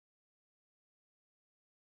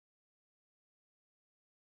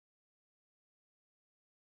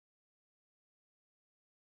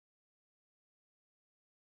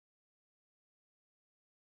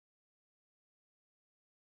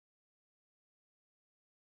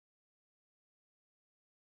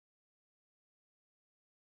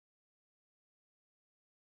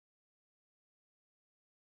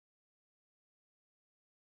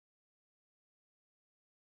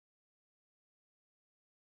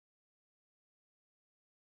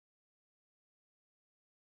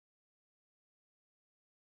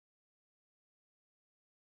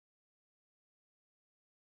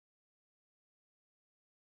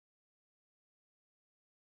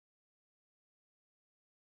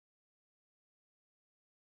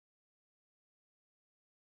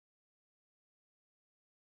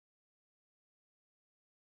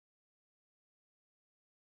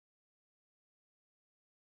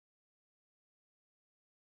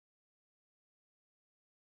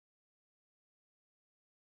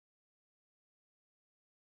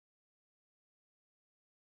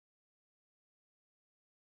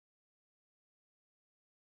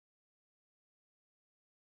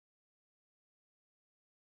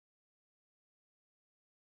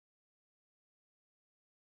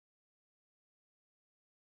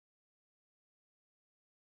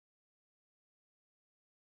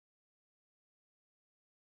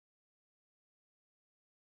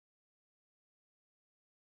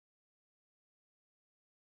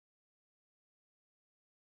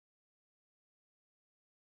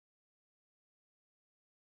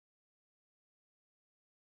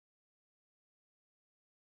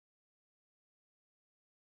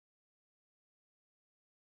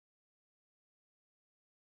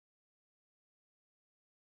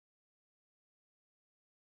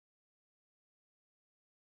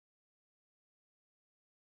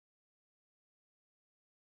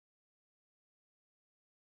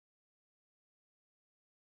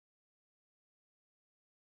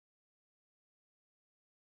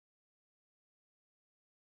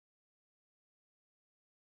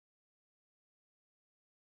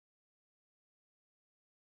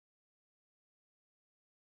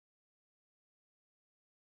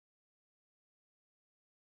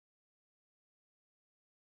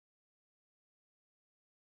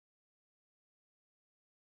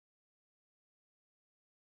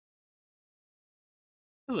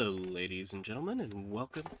Hello, ladies and gentlemen, and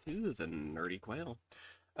welcome to the Nerdy Quail.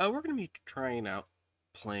 We're going to be trying out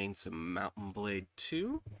playing some Mountain Blade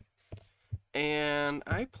 2, and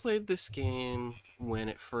I played this game when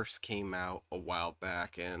it first came out a while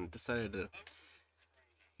back and decided to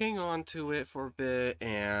hang on to it for a bit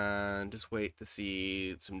and just wait to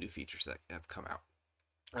see some new features that have come out.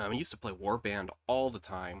 I used to play Warband all the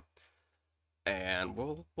time, and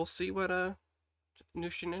we'll see what new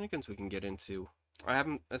shenanigans we can get into. I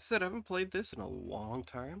haven't played this in a long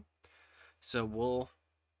time, so we'll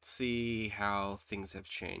see how things have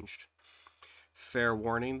changed. Fair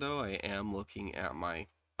warning though, I am looking at my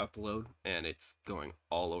upload and it's going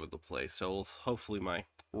all over the place, so hopefully my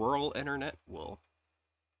rural internet will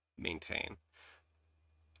maintain.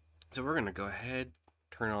 So we're gonna go ahead,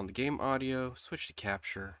 turn on the game audio, switch to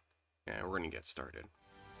capture, and we're gonna get started.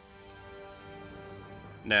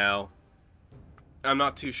 Now, I'm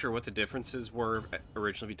not too sure what the differences were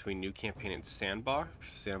originally between New Campaign and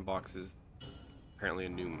Sandbox. Sandbox is apparently a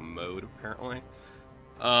new mode, apparently.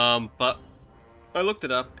 But I looked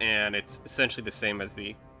it up, and it's essentially the same as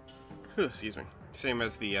the... excuse me. Same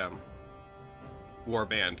as the,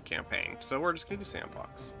 Warband campaign. So we're just gonna do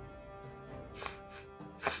Sandbox.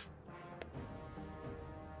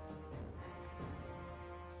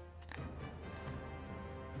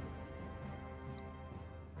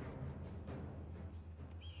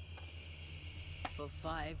 For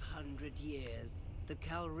 500 years, the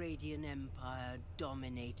Calradian Empire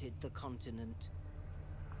dominated the continent.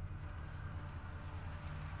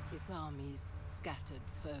 Its armies scattered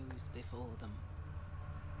foes before them.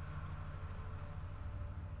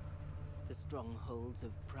 The strongholds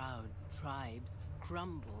of proud tribes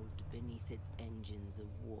crumbled beneath its engines of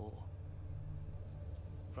war.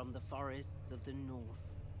 From the forests of the north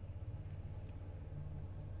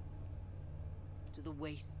to the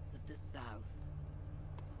wastes of the south,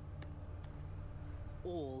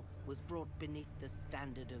 all was brought beneath the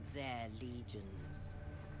standard of their legions.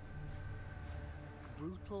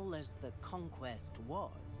 Brutal as the conquest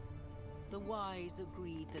was, the wise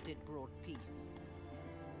agreed that it brought peace.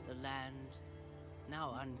 The land,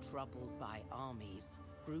 now untroubled by armies,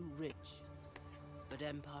 grew rich. But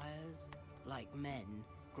empires, like men,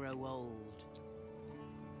 grow old.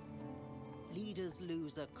 Leaders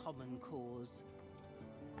lose a common cause.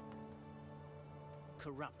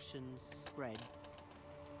 Corruption spreads.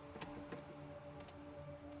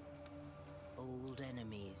 Old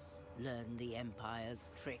enemies learn the Empire's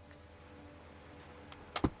tricks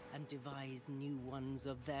and devise new ones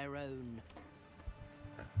of their own.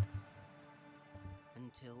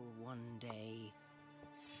 Until one day,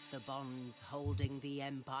 the bonds holding the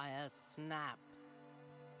Empire snap.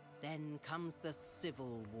 Then comes the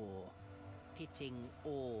Civil War, pitting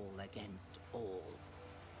all against all.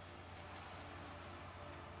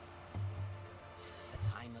 A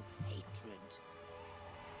time of hatred.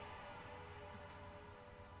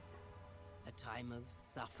 A time of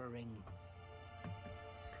suffering.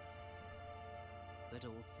 But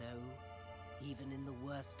also, even in the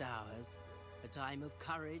worst hours, a time of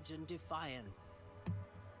courage and defiance.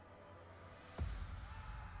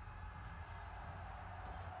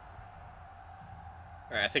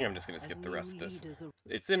 Alright, I think I'm just going to skip the rest of this.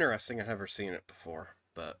 It's interesting, I've never seen it before,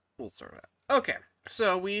 but we'll start with that. Okay,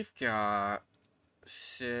 so we've got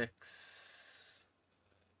 6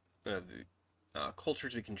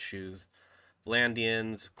 cultures we can choose.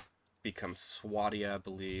 Landians become Swadia, I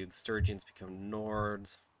believe. Sturgians become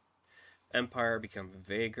Nords. Empire become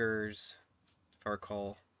Vagers.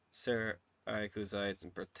 Farkal, Saraikuzites,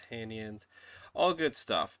 and Britannians. All good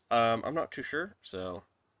stuff. I'm not too sure, so...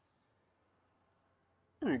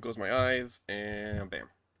 Close my eyes, and bam.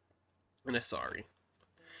 And a sorry.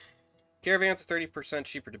 Caravans 30%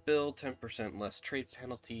 cheaper to build, 10% less trade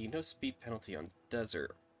penalty, no speed penalty on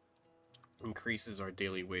desert. Increases our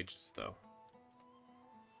daily wages, though.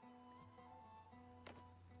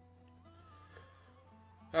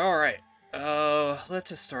 Alright, let's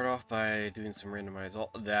just start off by doing some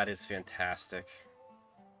randomized. That is fantastic.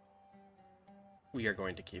 We are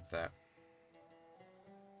going to keep that.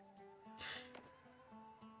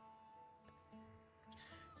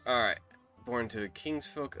 Alright, born to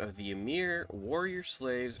kingsfolk of the Emir, warrior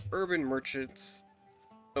slaves, urban merchants,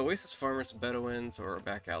 oasis farmers, Bedouins, or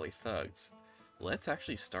back alley thugs. Let's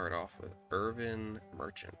actually start off with urban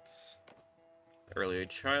merchants. Early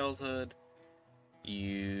childhood.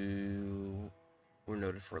 You were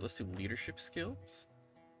noted for, let's do leadership skills.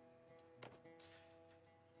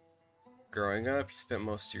 Growing up, you spent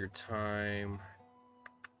most of your time,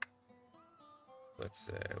 let's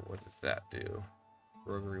say, what does that do?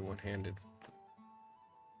 Roguery one-handed.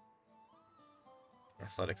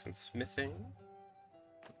 Athletics and smithing.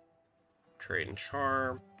 Trade and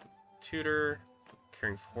charm. Tutor.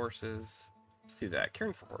 Caring for horses. Let's do that.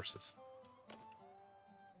 Caring for horses.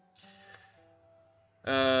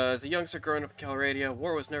 As a youngster growing up in Calradia,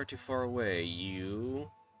 war was never too far away. You...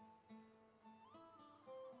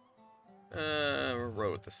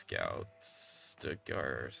 rode with the scouts.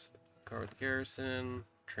 Guard with the garrison.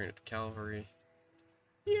 Trained with the cavalry.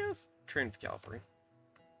 Yes, trained with the cavalry.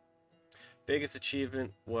 Biggest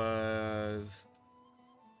achievement was...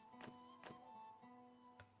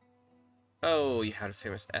 Oh, you had a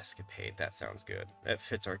famous escapade. That sounds good. That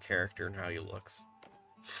fits our character and how he looks.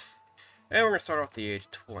 And we're going to start off the age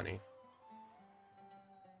of 20.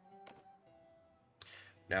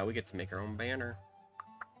 Now we get to make our own banner.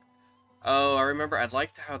 Oh, I remember. I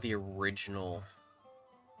liked how the original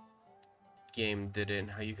game did it and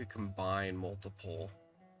how you could combine multiple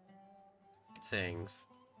things.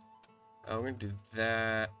 Oh, we're going to do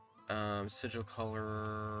that. Sigil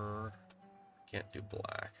color. Can't do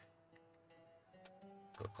black.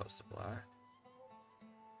 Go close to black.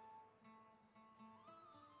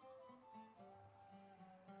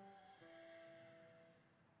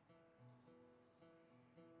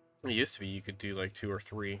 It used to be you could do like 2 or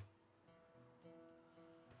 3.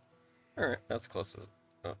 Alright, that's close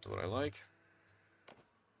up to what I like.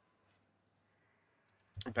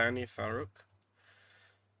 Bani Farouk.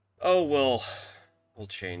 Oh, we'll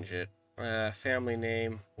change it. Family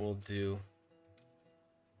name, we'll do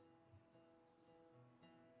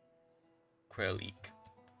Quelik.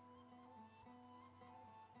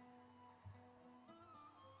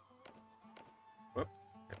 Whoop,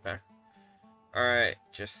 get back. Alright,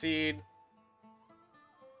 Jasid.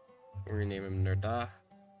 We'll rename him Nerda.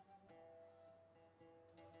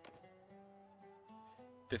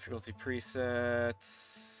 Difficulty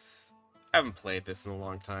presets. I haven't played this in a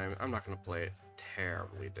long time. I'm not going to play it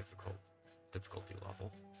terribly difficulty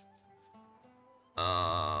level.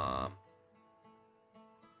 I'm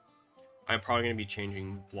probably going to be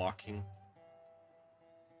changing blocking.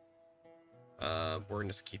 We're going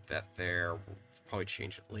to just keep that there. We'll probably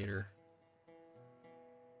change it later.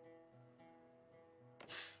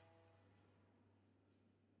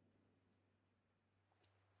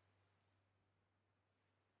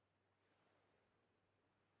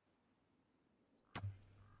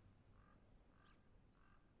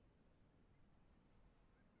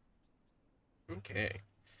 Okay.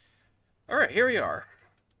 Alright, here we are.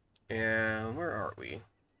 And where are we?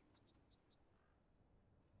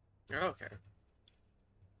 Okay.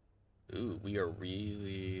 Ooh, we are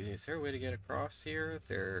really... Is there a way to get across here?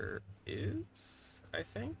 There is, I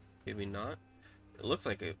think. Maybe not. It looks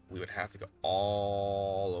like we would have to go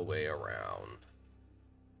all the way around.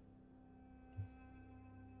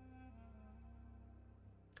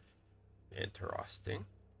 Interesting.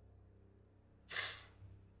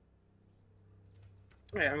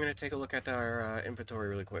 Yeah, I'm going to take a look at our inventory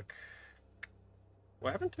really quick.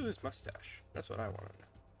 What happened to his mustache? That's what I want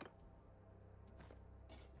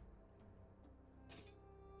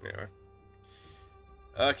to know.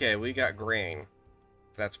 Yeah. Okay, we got grain.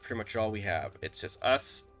 That's pretty much all we have. It's just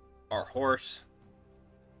us, our horse.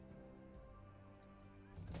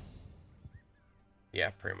 Yeah,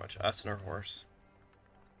 pretty much. Us and our horse.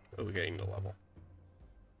 Oh, we're getting to level.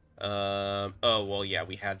 Oh, well, yeah,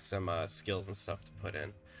 we had some skills and stuff to put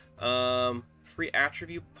in. Free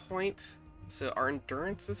attribute point. So our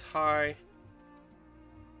endurance is high.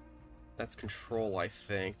 That's control, I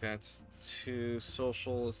think. That's 2.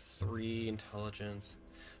 Social is 3. Intelligence.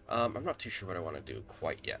 I'm not too sure what I want to do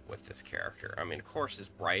quite yet with this character. I mean, of course,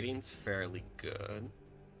 his writing's fairly good.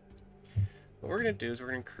 What we're going to do is we're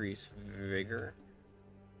going to increase vigor.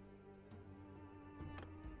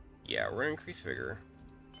 Yeah, we're going to increase vigor.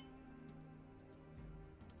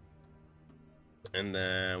 And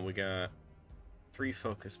then we got 3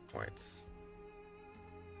 focus points.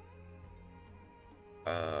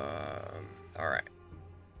 Alright.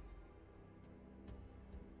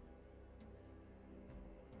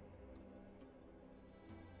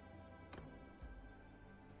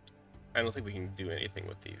 I don't think we can do anything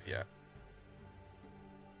with these yet.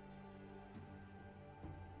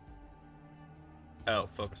 Oh,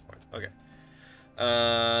 focus points. Okay.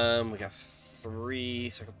 We got 3,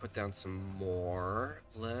 so I can put down some more.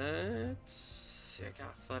 Let's see. I got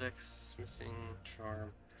athletics, smithing,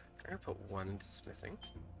 charm. I'm gonna put 1 into smithing.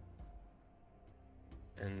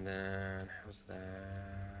 And then, how's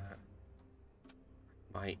that?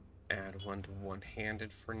 Might add 1 to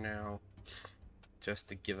one-handed for now, just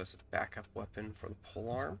to give us a backup weapon for the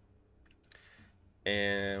polearm.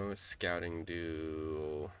 And with scouting,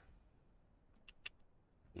 do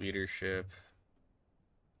leadership.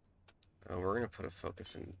 We're going to put a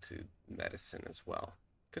focus into medicine as well,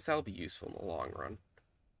 because that'll be useful in the long run.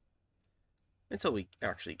 Until we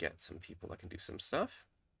actually get some people that can do some stuff.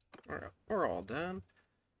 Alright, we're all done.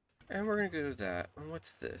 And we're going to go to that. And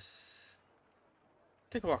what's this?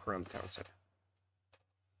 Take a walk around the town center.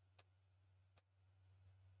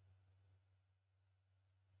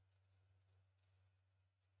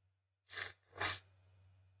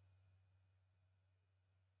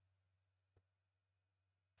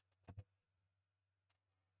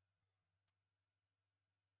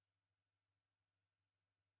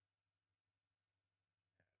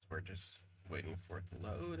 We're just waiting for it to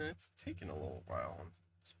load, and it's taking a little while,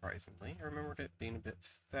 surprisingly. I remembered it being a bit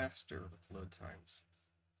faster with load times.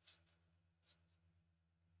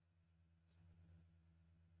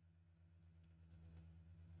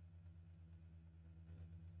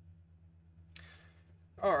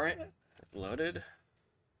 Alright, loaded.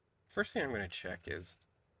 First thing I'm going to check is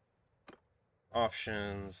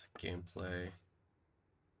options, gameplay.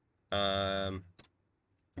 We're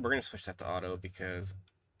going to switch that to auto because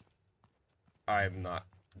I'm not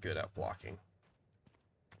good at blocking.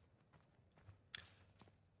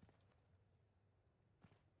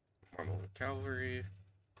 Normal cavalry.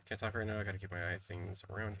 Can't talk right now. I gotta keep my eye things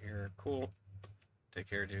around here. Cool. Take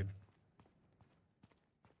care, dude.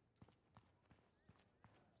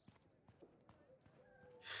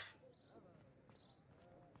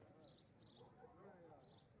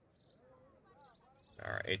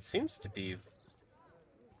 Alright, it seems to be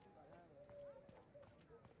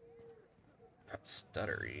not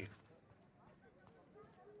stuttery.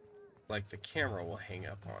 Like the camera will hang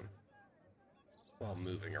up on while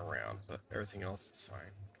moving around, but everything else is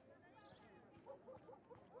fine.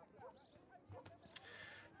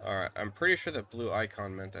 Alright, I'm pretty sure that blue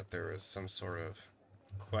icon meant that there was some sort of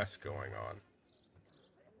quest going on.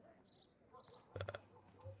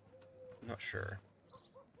 I'm not sure.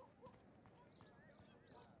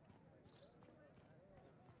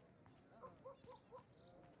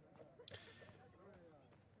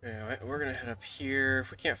 Anyway, we're gonna head up here. If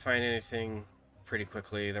we can't find anything pretty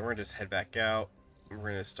quickly, then we're gonna just head back out. We're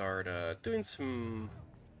gonna start doing some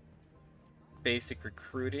basic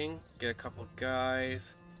recruiting, get a couple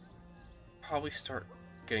guys, probably start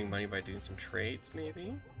getting money by doing some trades,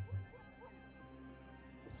 maybe.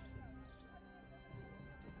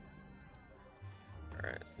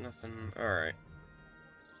 Alright, it's nothing. Alright.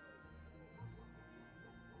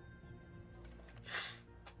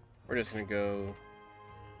 We're just gonna go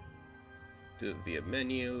do it via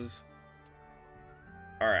menus.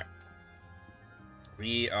 Alright.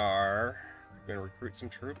 We are gonna recruit some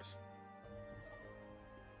troops.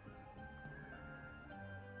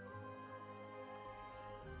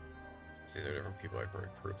 See, there are different people I can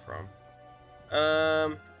recruit from.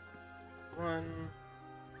 1,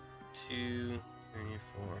 2, 3,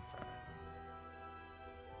 4, 5.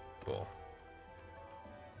 Cool.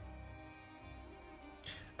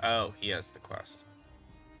 Oh, he has the quest.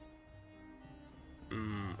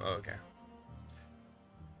 Okay.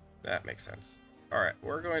 That makes sense. Alright,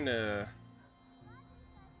 we're going to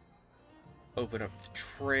open up the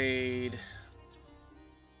trade.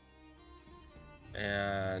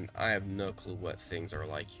 And I have no clue what things are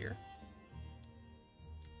like here.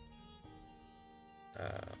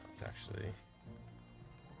 It's actually...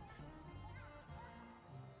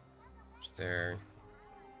 Is there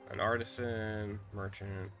an artisan,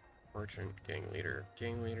 merchant, gang leader.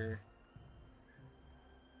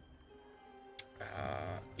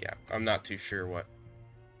 Yeah, I'm not too sure what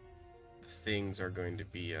things are going to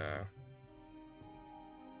be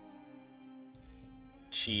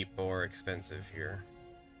cheap or expensive here.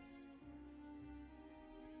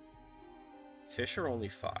 Fish are only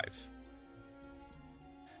 5.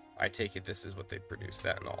 I take it this is what they produce,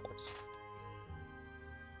 that and olives.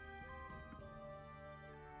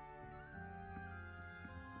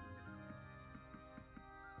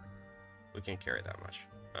 We can't carry that much.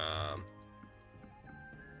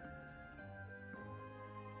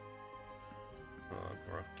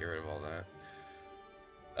 We'll get rid of all that.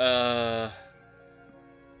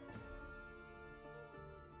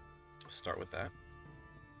 Start with that.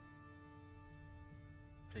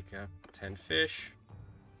 Pick up 10 fish.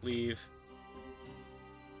 Leave.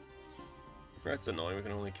 That's annoying. We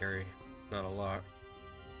can only carry not a lot.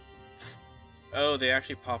 Oh, they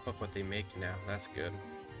actually pop up what they make now. That's good.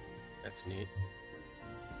 That's neat.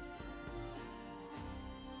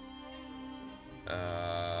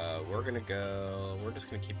 We're gonna go... We're just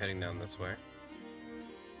gonna keep heading down this way.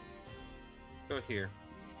 Go here.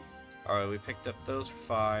 Alright, we picked up those for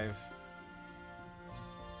 5.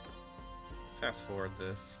 Fast forward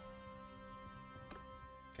this.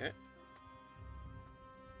 Okay.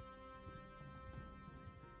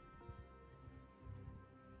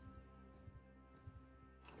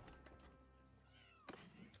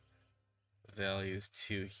 values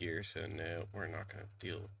 2 here, so no, we're not going to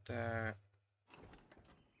deal with that.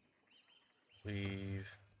 Leave.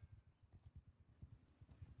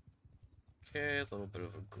 Okay, a little bit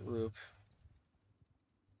of a group.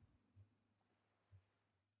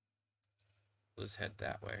 Let's head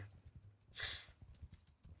that way.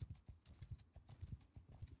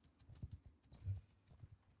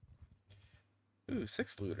 Ooh,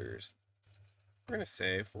 6 looters. We're gonna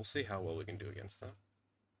save. We'll see how well we can do against them.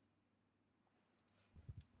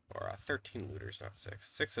 Or 13 looters, not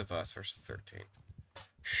 6. 6 of us versus 13.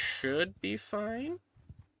 Should be fine.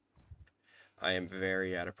 I am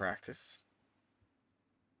very out of practice.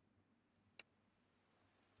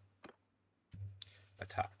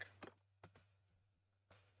 Attack.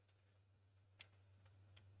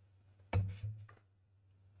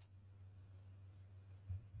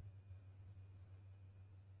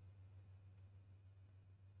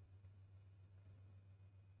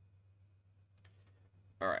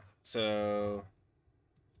 Alright, so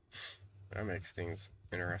that makes things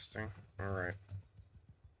interesting. Alright.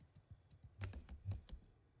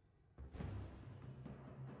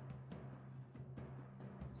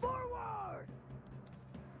 Forward!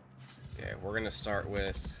 Okay, we're gonna start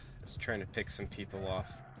with just trying to pick some people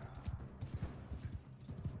off.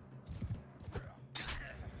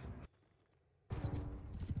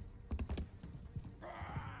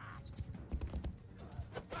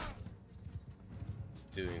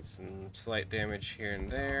 Doing some slight damage here and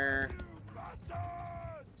there.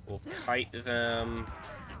 We'll kite them.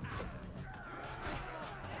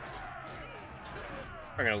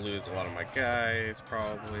 I'm gonna lose a lot of my guys,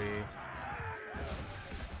 probably.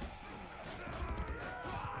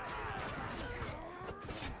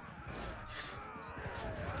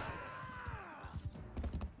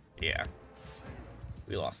 Yeah.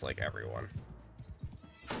 We lost like everyone.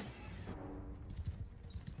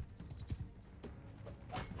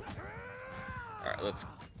 Alright, let's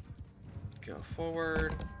go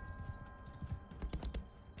forward.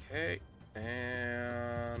 Okay,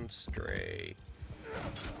 and straight.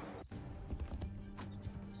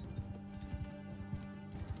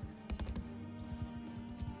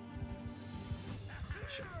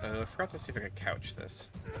 I forgot to see if I could couch this.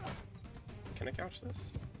 Can I couch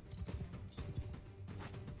this?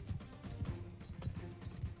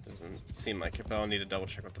 Doesn't seem like it, but I'll need to double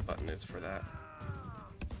check what the button is for that.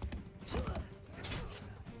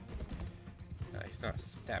 He's not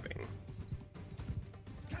stabbing.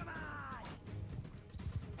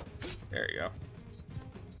 There you go.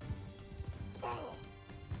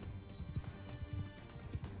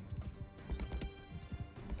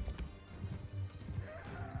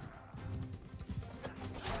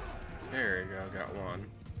 There you go, got one.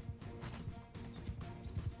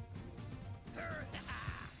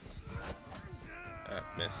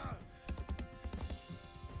 Miss.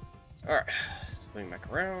 Alright, swing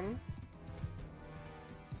back around.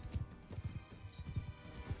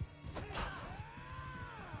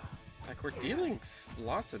 Like, we're dealing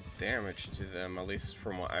lots of damage to them, at least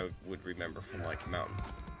from what I would remember from, like,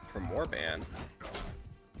 from Warband.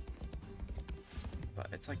 But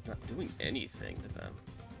it's, like, not doing anything to them.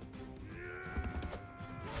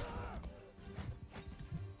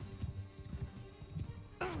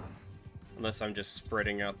 Unless I'm just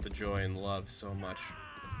spreading out the joy and love so much.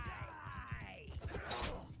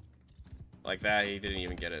 Like that, he didn't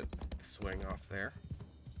even get a swing off there.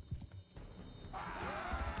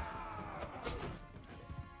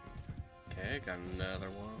 Okay, got another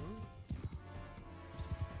one.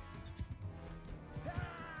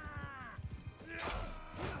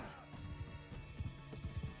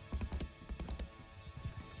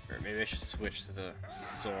 Or maybe I should switch to the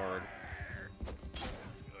sword.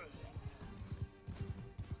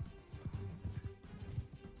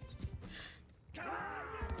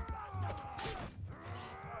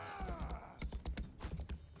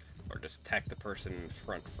 Or just attack the person in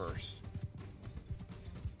front first.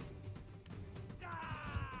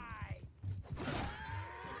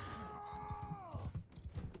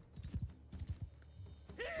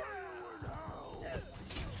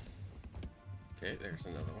 Okay, there's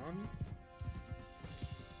another one.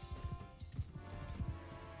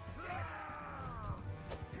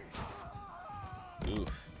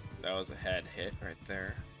 Oof, that was a head hit right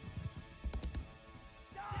there.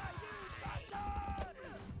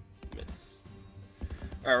 Miss.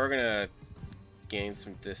 Alright, we're gonna gain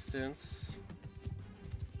some distance.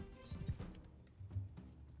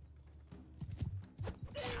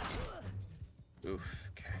 Oof,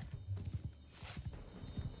 okay.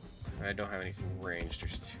 I don't have anything ranged,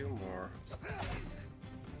 there's two more.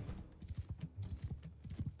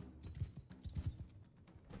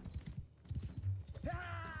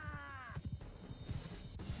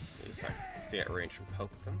 stay at range and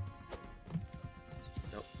poke them.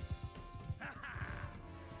 Nope.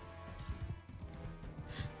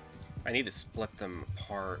 I need to split them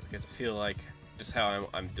apart because I feel like just how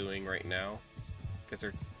I'm doing right now, because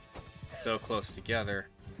they're so close together,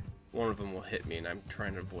 one of them will hit me, and I'm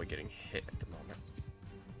trying to avoid getting hit at the moment.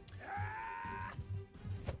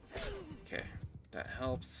 Okay, that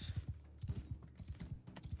helps.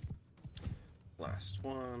 Last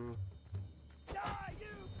one.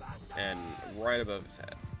 And right above his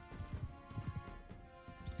head.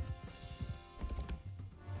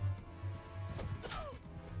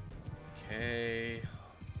 Okay,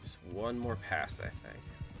 just one more pass, I think.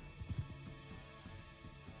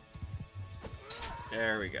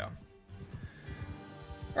 There we go.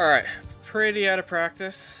 Alright, pretty out of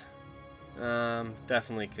practice.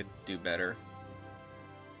 Definitely could do better.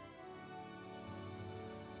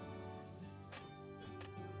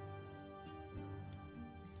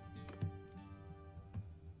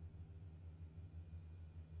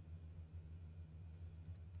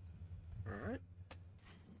 Alright.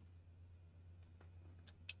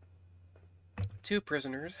 2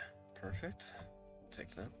 prisoners. Perfect.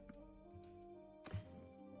 Take them.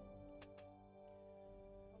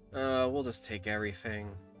 We'll just take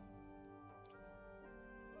everything.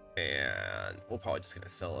 And we're probably just gonna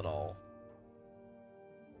sell it all.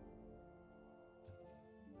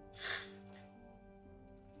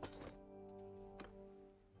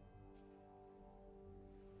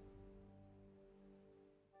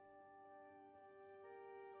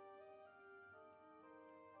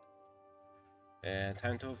 And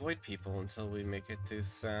time to avoid people until we make it to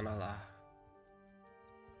Sanala.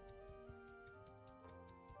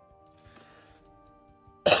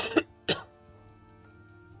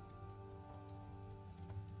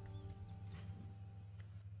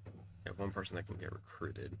 One person that can get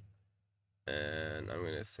recruited, and I'm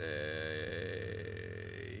gonna say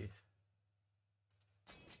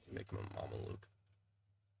make him a Mameluke.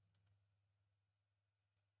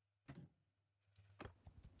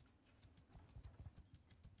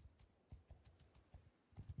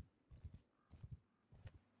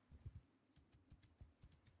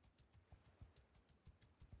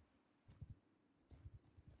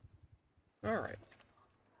 All right,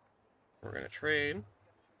 we're gonna trade.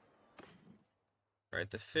 Right,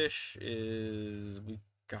 the fish is... we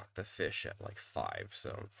got the fish at like 5,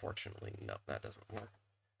 so unfortunately, no, that doesn't work.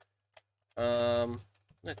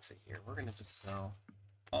 Let's see here. We're gonna just sell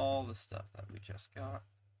all the stuff that we just got.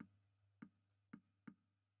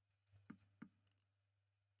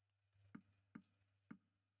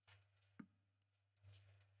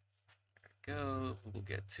 There we go. We'll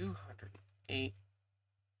get 208.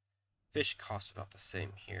 Fish costs about the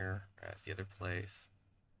same here as the other place.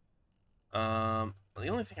 The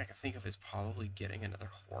only thing I can think of is probably getting another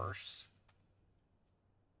horse.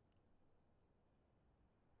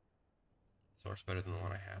 Is horse better than the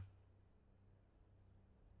one I have?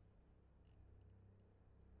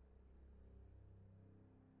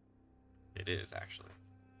 It is, actually.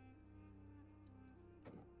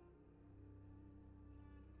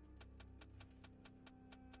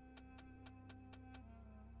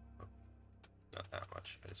 Oh, not that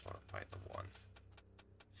much. I just want to buy the one.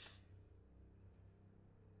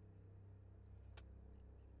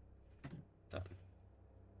 Done.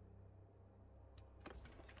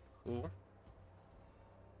 Cool.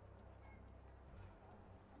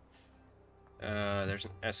 There's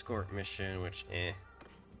an escort mission, which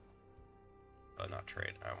oh, not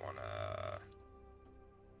trade. I wanna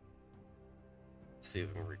see if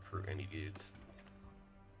we can recruit any dudes.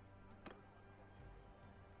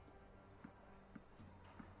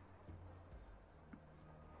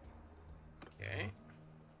 Okay.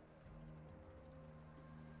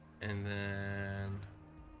 And then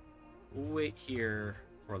we'll wait here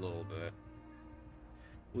for a little bit.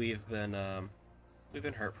 We've been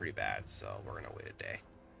hurt pretty bad, so we're gonna wait a day.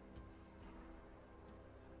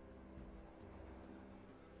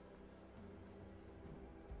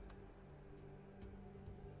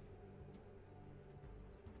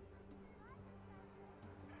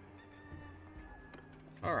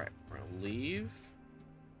 All right, we're gonna leave.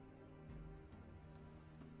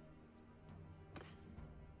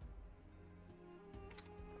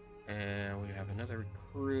 And we have another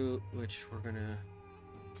recruit, which we're gonna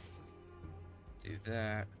do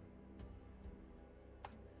that.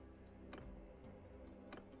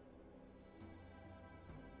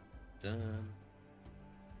 Done.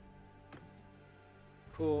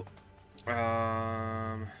 Cool. We're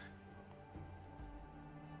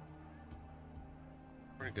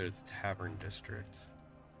gonna go to the Tavern District.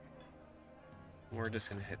 We're just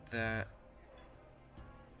gonna hit that.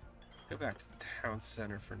 Go back to the town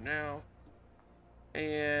center for now.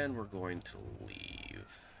 And we're going to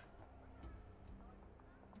leave.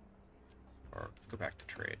 Or let's go back to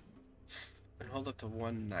trade. And hold up to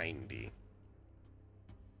 190.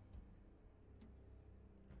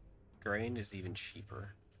 Grain is even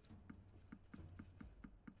cheaper.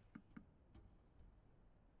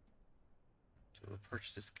 So we'll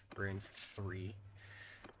purchase this grain for 3.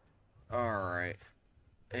 Alright.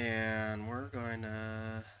 And we're going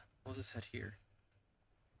to... We'll just head here.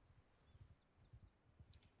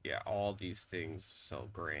 Yeah, all these things sell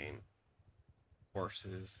grain.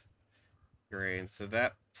 Horses. Grain. So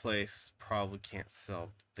that place probably can't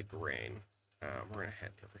sell the grain. We're going to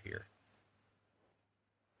head over here.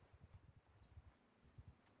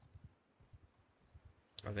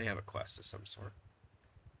 Oh, they have a quest of some sort.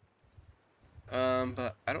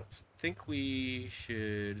 But I don't think we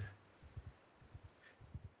should...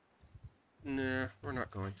 Nah, we're not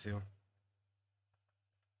going to.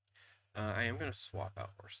 I am going to swap out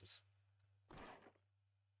horses.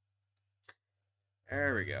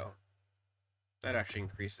 There we go. That actually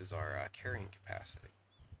increases our carrying capacity.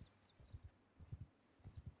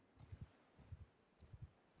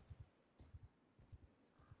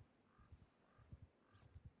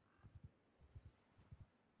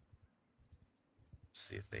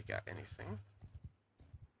 See if they got anything.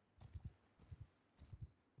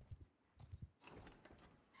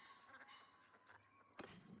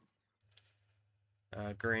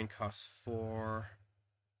 Grain costs 4.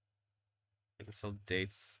 They can sell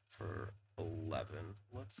dates for 11.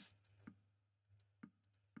 Let's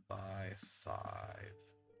buy 5.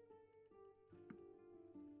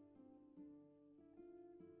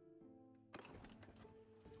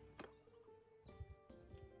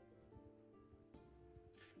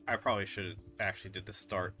 I probably should have actually did the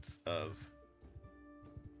starts of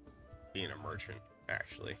being a merchant,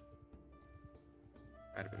 actually.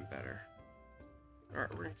 That'd have been better. Alright,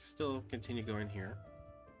 we're going to still continue going here.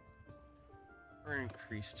 We're going to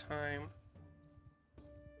increase time.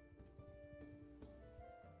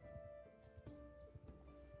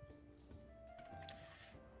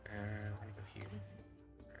 And we're going to go here.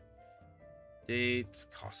 Right. Dates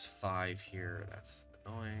cost 5 here. That's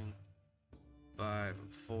annoying. 5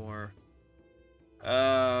 and 4.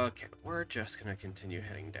 Okay, we're just going to continue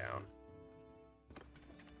heading down.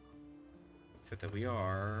 Except that we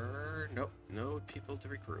are... Nope, no people to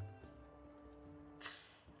recruit.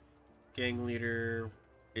 Gang leader,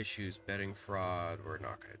 issues, betting fraud. We're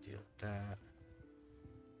not going to deal with that.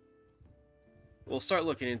 We'll start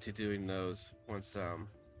looking into doing those once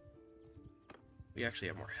we actually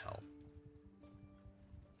have more help.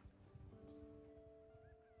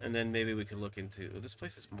 And then maybe we could look into... This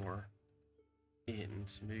place is more in,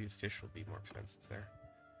 so maybe fish will be more expensive there.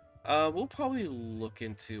 We'll probably look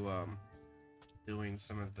into doing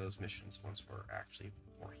some of those missions once we're actually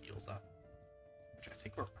more healed up. Which I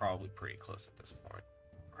think we're probably pretty close at this point.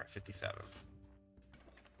 We're at 57.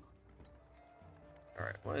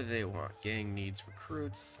 Alright, what do they want? Gang needs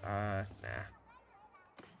recruits. Nah.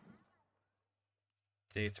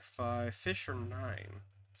 Dates are 5. Fish are 9.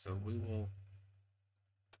 So we will...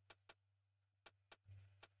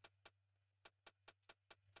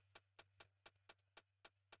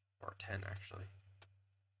 Or 10, actually.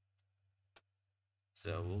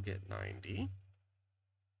 So we'll get 90.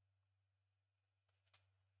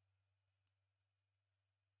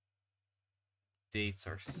 Dates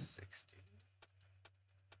are 60.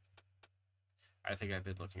 I think I've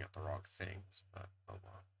been looking at the wrong things, but oh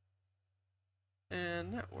well.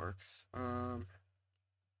 And that works. Any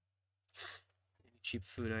cheap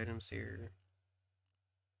food items here?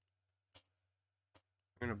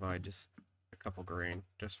 I'm gonna buy just a couple grain,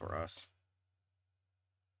 just for us.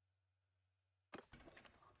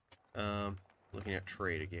 Looking at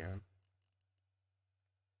trade again.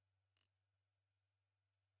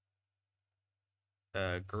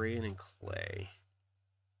 Grain and clay.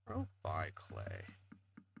 I'll buy clay.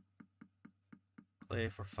 Clay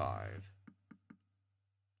for 5.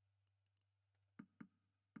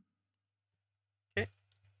 Okay.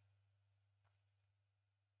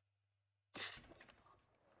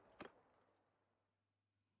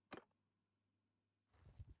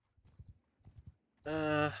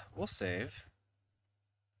 We'll save.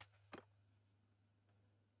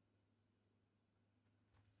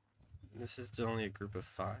 This is only a group of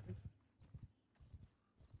 5.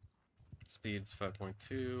 Speed's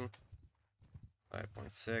 5.2,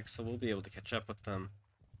 5.6, so we'll be able to catch up with them.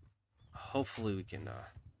 Hopefully we can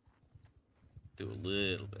do a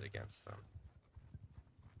little bit against them.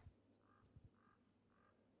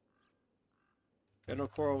 Got no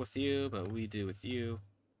quarrel with you, but we do with you.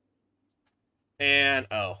 And,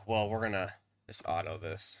 oh, well, we're gonna just auto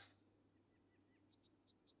this.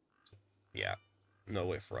 Yeah, no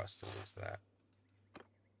way for us to lose that.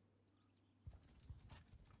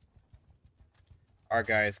 Our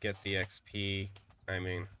guys get the XP. I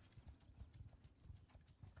mean,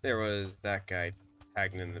 there was that guy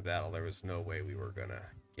tagged in the battle. There was no way we were gonna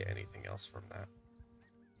get anything else from that.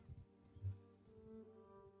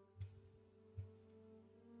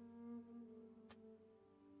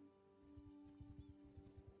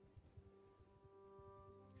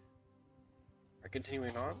 Are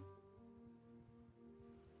continuing on?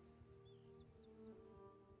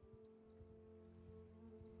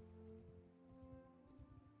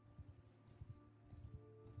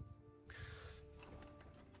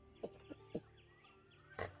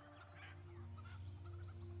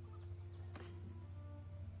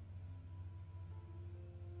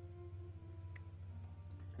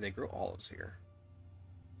 They grow olives here.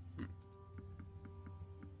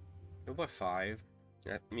 Go by 5.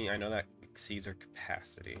 I mean, I know that exceeds our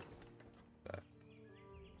capacity, but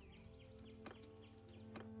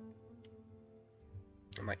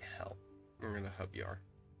it might help. We're gonna hub yar.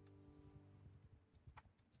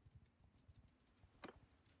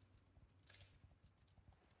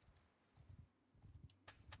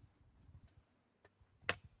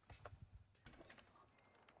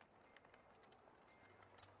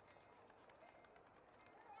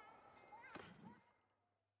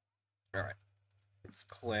 Alright. It's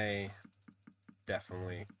clay.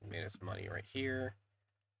 Definitely made us money right here.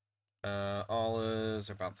 Olives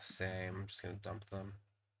are about the same. I'm just gonna dump them.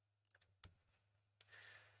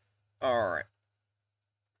 Alright.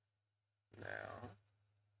 Now.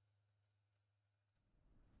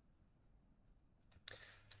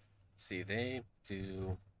 See, they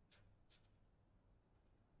do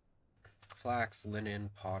flax, linen,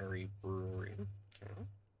 pottery, brewery. Okay.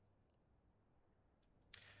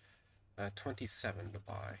 27 to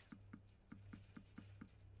buy.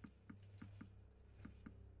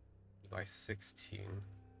 Buy 16.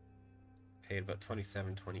 Paid about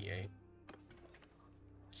 27, 28.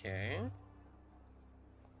 Okay.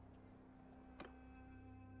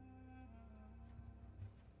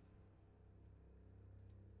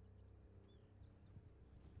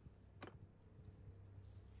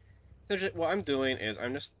 So what I'm doing is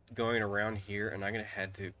I'm just going around here and I'm going to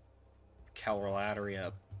head to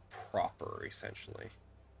Calradia proper, essentially.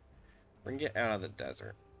 We're going to get out of the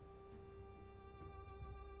desert.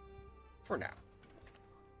 For now.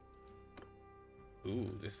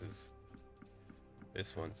 Ooh, this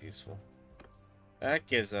one's useful. That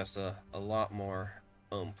gives us a lot more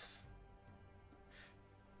oomph.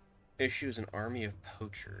 Issues an army of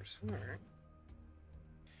poachers. Alright.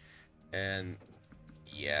 And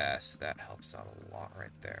yes, that helps out a lot right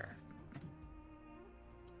there.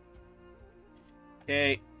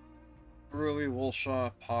 Okay. Brewery, wool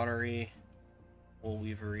shop, pottery, wool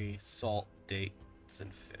weavery, salt, dates,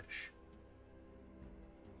 and fish.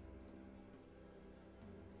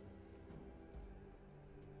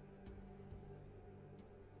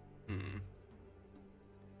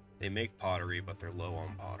 They make pottery, but they're low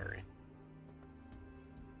on pottery.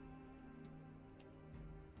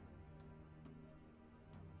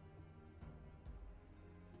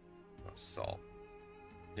 Oh, salt.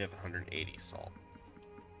 They have 180 salt.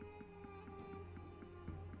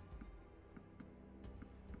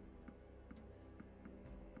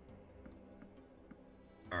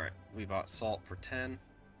 Alright, we bought salt for 10.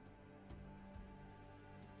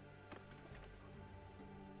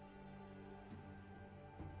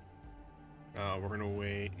 We're gonna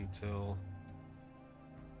wait until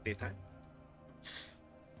daytime.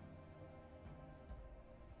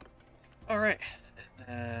 Alright, and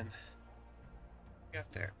then we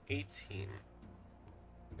got there 18.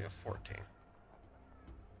 We have 14.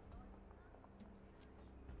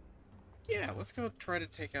 Yeah, let's go try to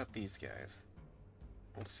take out these guys.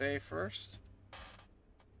 We'll save first.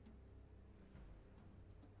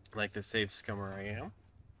 Like the safe scummer I am.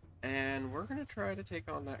 And we're gonna try to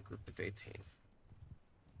take on that group of 18.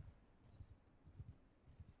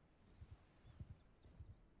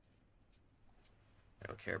 I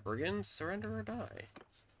don't care, brigands, surrender or die.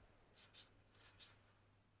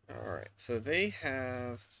 Alright, so they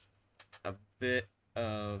have a bit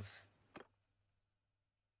of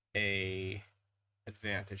a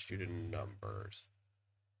advantage due to numbers.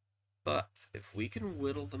 But if we can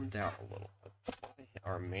whittle them down a little bit before they hit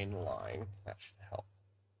our main line, that should help.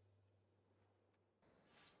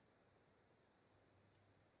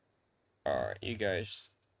 Alright, you guys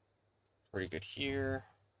pretty good here.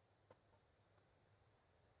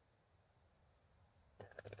 Where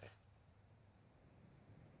are they?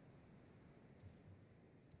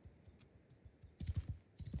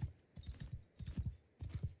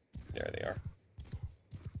 There they are.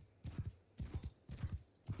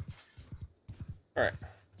 Alright.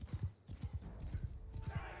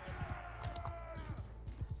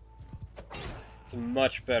 It's a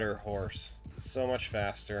much better horse. It's so much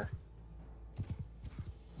faster. I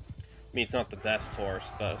mean, it's not the best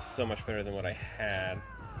horse, but it's so much better than what I had.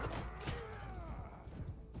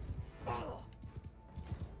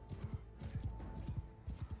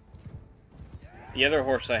 The other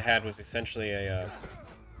horse I had was essentially a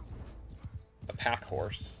pack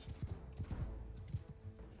horse.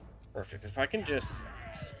 Perfect. If I can just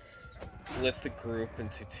split the group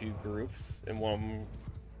into 2 groups, and one,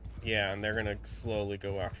 yeah, and they're gonna slowly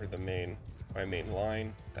go after my main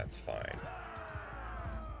line. That's fine.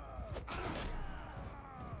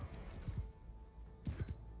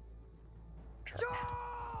 Charge.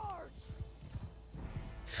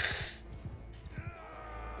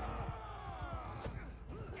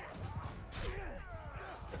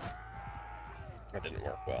 That didn't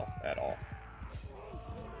work well at all.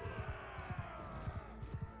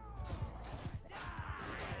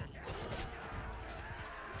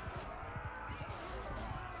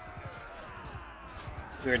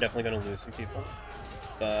 We're definitely going to lose some people,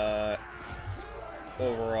 but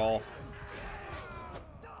overall,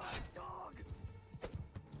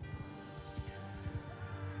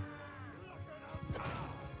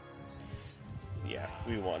 yeah,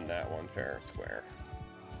 we won that one fair and square.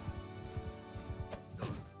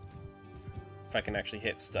 If I can actually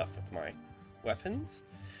hit stuff with my weapons.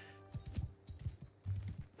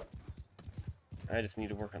 I just need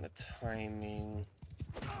to work on the timing.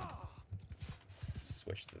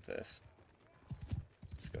 Switch to this.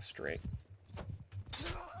 Just go straight.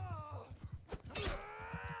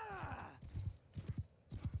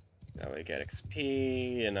 That way I get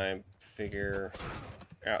XP, and I figure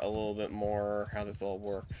out a little bit more how this all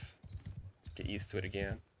works. Get used to it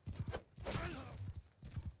again.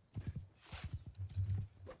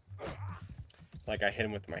 Like I hit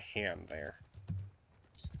him with my hand there.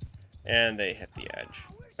 And they hit the edge.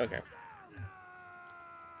 Okay.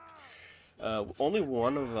 Only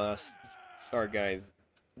one of us, our guys,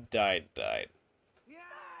 died.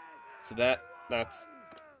 So that's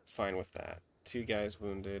fine with that. 2 guys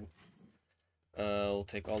wounded. We'll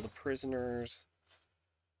take all the prisoners.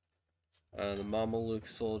 The Mameluke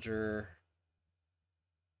soldier.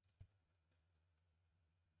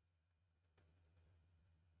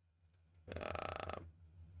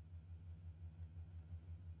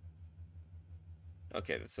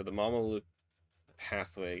 Okay, so the Mameluke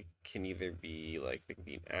pathway can either be like they can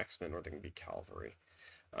be axemen or they can be cavalry.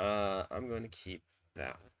 I'm going to keep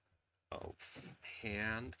that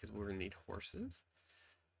hand because we're gonna need horses.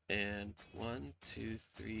 And 1, 2,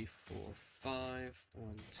 3, 4, 5.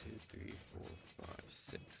 1, 2, 3, 4, 5,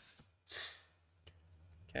 6.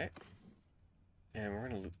 Okay. And we're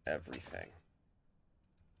gonna loot everything.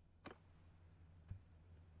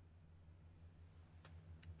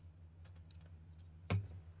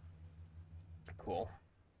 Cool.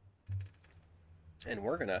 And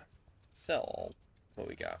we're gonna sell all what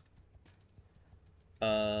we got.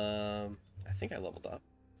 I think I leveled up.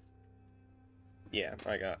 Yeah,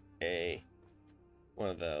 I got one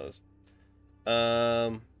of those.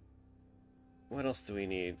 What else do we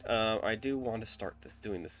need? I do want to start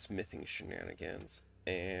doing the smithing shenanigans.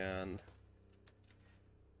 And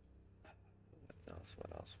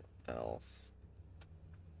what else?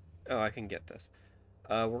 Oh, I can get this.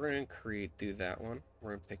 We're gonna do that one.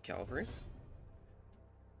 We're gonna pick cavalry.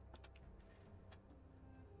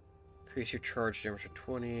 Increase your charge damage to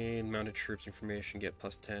 20. Mounted troops information get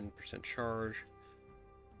plus 10% charge.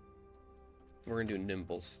 We're gonna do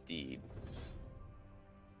nimble steed.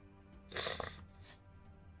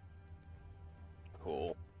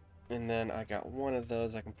 Cool. And then I got one of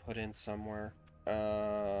those I can put in somewhere.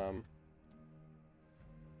 I'm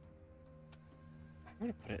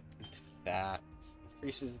gonna put it into that.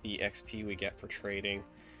 Increases the XP we get for trading,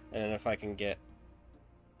 and then if I can get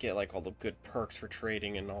like all the good perks for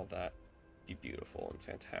trading and all that, be beautiful and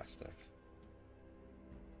fantastic.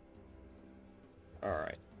 All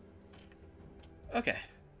right. Okay,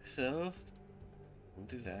 so we'll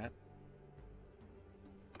do that.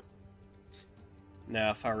 Now,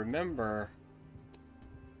 if I remember,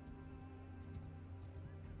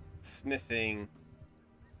 smithing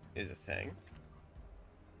is a thing.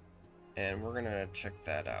 And we're gonna check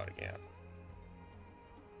that out again.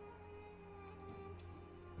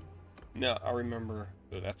 No, I remember.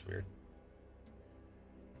 Oh, that's weird.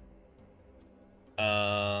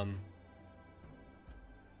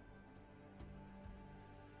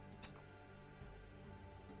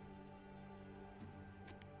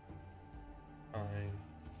 Fine.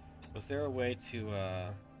 Was there a way to,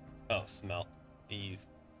 oh, smelt these,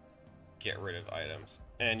 get rid of items?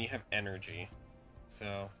 And you have energy,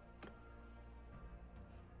 so...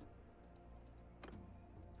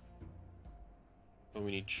 But we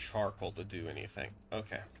need charcoal to do anything.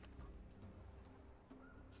 Okay.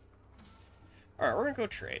 Alright, we're gonna go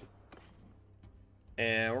trade.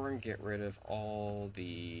 And we're gonna get rid of all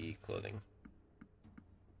the clothing.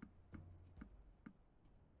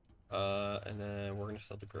 And then we're gonna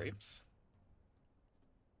sell the grapes.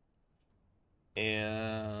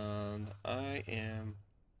 And I am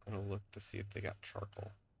gonna look to see if they got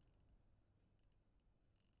charcoal.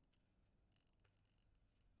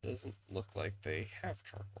 Doesn't look like they have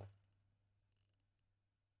charcoal.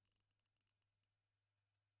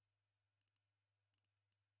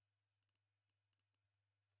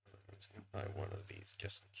 I'm just gonna buy one of these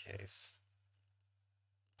just in case.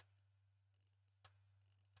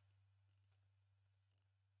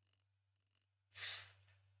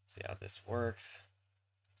 See how this works.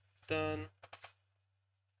 Done.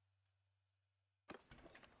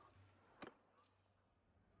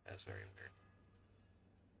 That's very weird.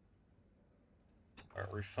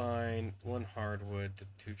 Alright, refine, 1 hardwood,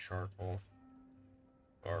 2 charcoal.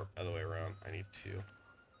 Or other way around, I need 2.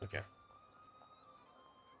 Okay.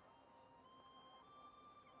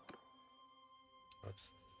 Oops.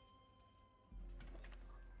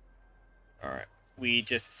 Alright. We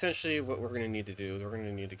just, essentially what we're going to need to do is we're going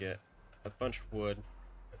to need to get a bunch of wood.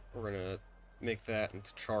 We're going to make that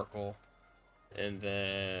into charcoal. And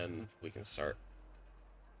then we can start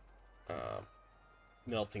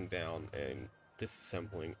melting down and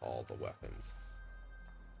disassembling all the weapons.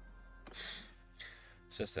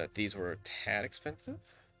 It's just that these were a tad expensive.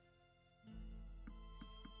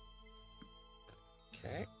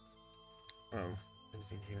 Okay.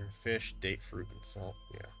 Anything here? Fish, date, fruit, and salt.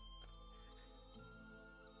 Yeah.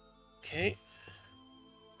 Okay.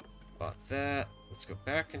 Bought that. Let's go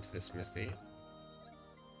back into the smithy.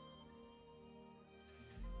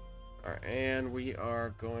 Alright, and we are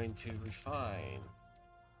going to refine.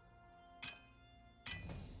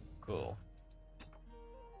 Cool.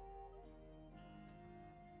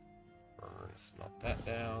 We're going to smelt that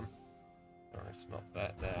down. We're going to smelt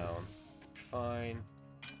that down. Fine.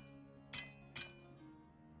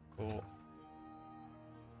 Cool.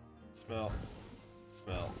 Smelt.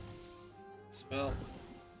 Smelt. Smelt.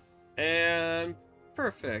 And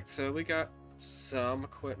perfect. So we got some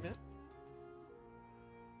equipment.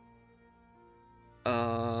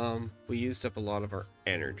 We used up a lot of our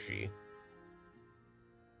energy.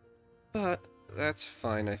 But that's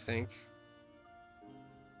fine, I think.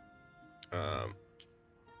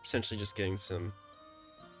 Essentially just getting some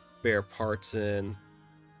spare parts in.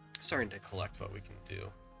 Starting to collect what we can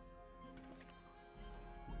do.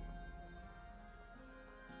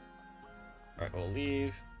 Alright, we'll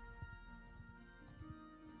leave.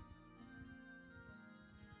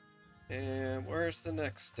 And where's the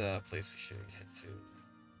next place we should head to?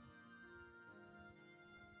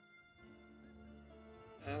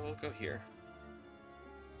 We'll go here.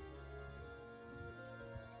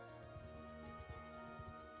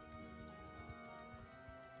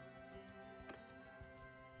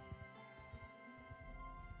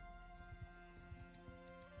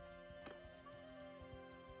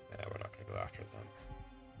 Yeah, we're not gonna go after them.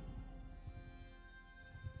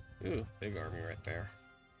 Ooh, big army right there.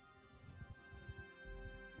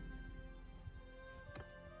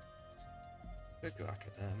 Could go after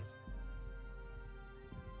them.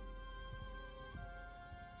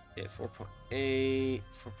 Yeah, 4.8,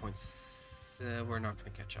 4.7. We're not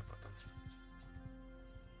going to catch up with them.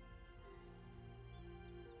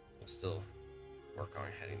 We'll still work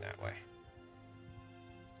on heading that way.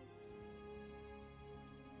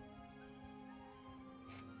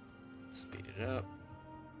 Speed it up.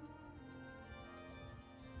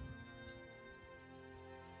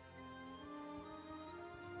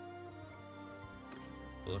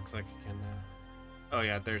 Looks like it can. Oh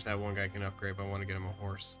yeah, there's that one guy can upgrade, but I want to get him a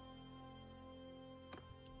horse.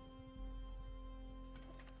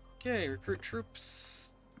 Okay, recruit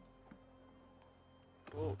troops.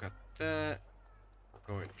 Oh, got that.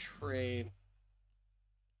 We're going to trade.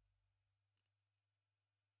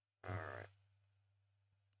 Alright.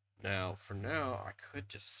 Now, for now, I could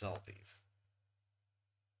just sell these.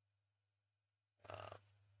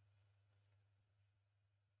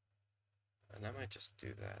 And I might just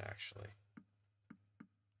do that, actually.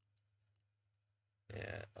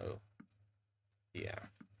 Yeah, oh. Yeah,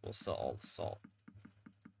 we'll sell all the salt.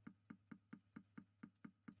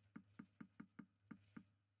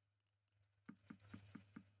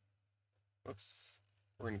 Whoops.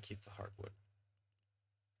 We're gonna keep the hardwood.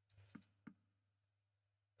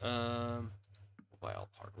 Buy all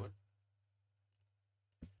hardwood.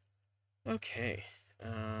 Okay.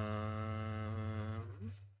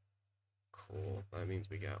 Cool. That means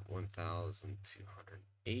we got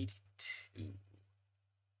 1,282.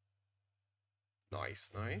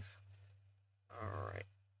 Nice, nice. Alright.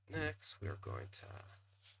 Next, we are going to...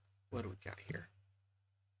 What do we got here?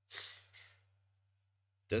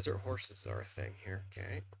 Desert horses are a thing here.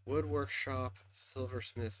 Okay. Woodwork shop,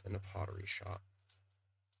 silversmith, and a pottery shop.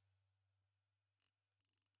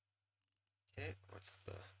 Okay, what's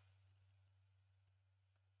the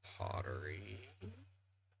pottery?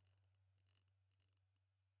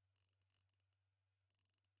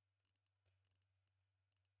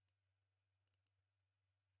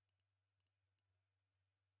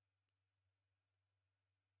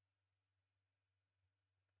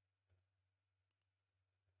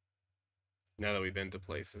 Now that we've been to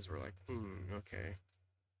places, we're like, okay.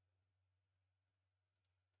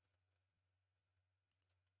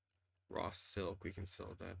 Raw silk, we can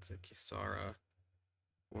sell that to Kisara.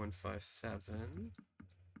 157.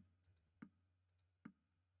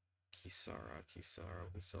 Kisara, we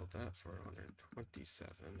can sell that for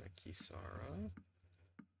 127 at Kisara.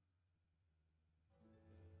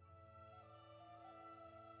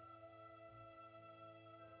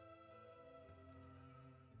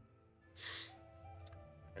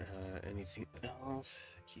 Anything else?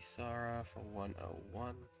 Kisara for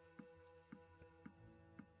 101.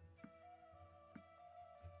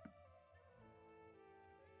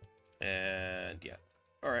 And yeah.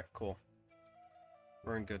 Alright, cool.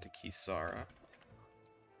 We're gonna go to Kisara.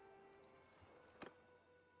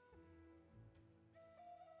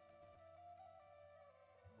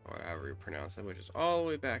 However you pronounce it, which is all the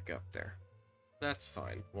way back up there. That's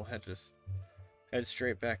fine. We'll head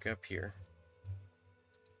straight back up here.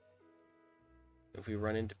 If we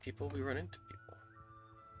run into people, we run into people.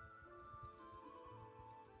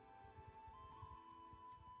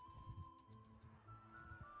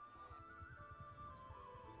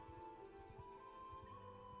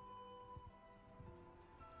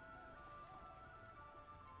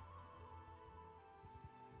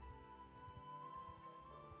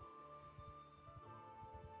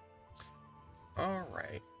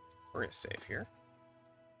 Alright, we're gonna save here.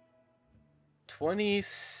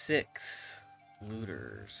 26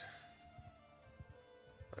 looters.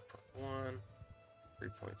 5.1,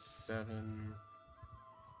 3.7.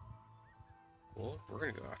 Well, we're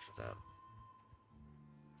gonna go after them.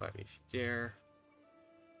 Fight me if you dare.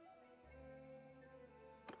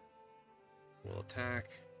 We'll attack.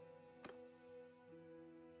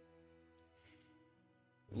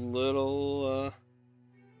 Little,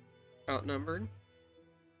 outnumbered,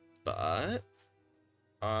 but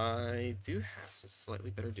I do have some slightly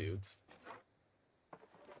better dudes.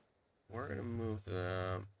 We're gonna move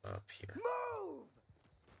them up here. Move!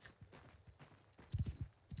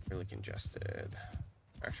 Really congested.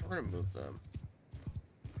 Actually, we're gonna move them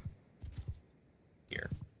here.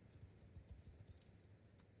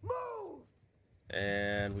 Move!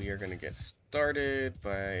 And we are gonna get started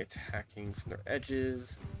by attacking some of their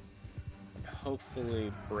edges.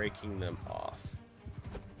 Hopefully breaking them off.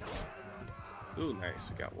 Ooh, nice.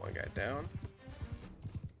 We got one guy down.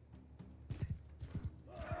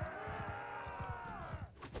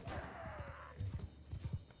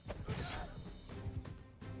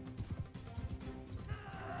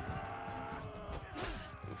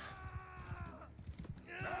 Oof.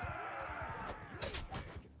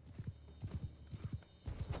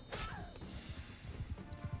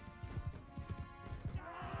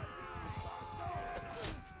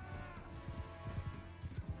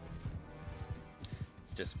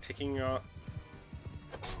 Just picking up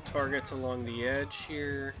targets along the edge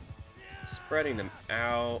here, spreading them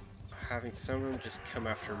out, having some of them just come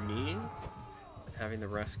after me, and having the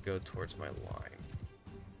rest go towards my line.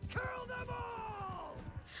 Kill them all!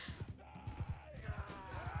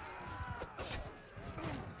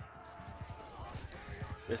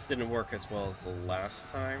 This didn't work as well as the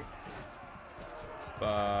last time,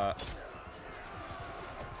 but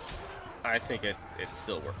I think it's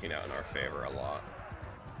still working out in our favor a lot.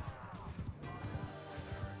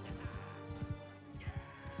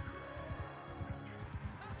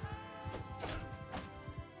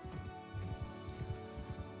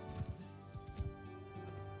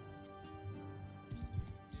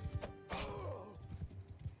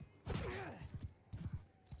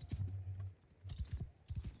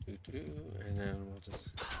 And then we'll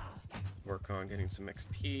just work on getting some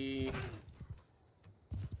XP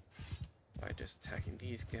by just attacking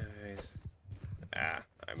these guys. Ah,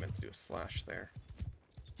 I meant to do a slash there.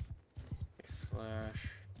 A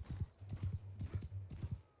slash.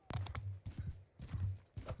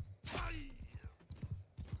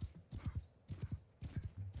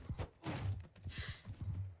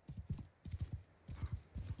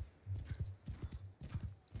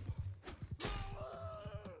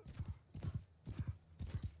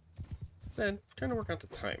 Instead, trying to work out the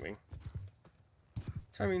timing.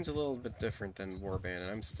 Timing's a little bit different than Warband, and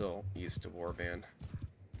I'm still used to Warband.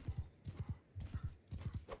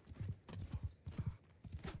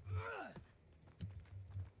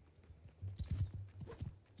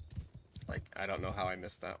 Like, I don't know how I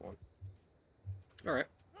missed that one. Alright.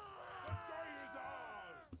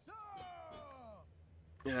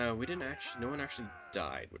 Yeah, we didn't actually, no one actually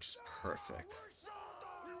died, which is perfect.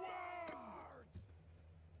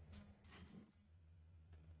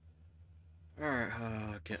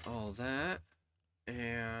 Alright, get all that,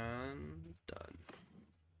 and done.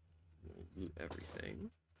 We'll loot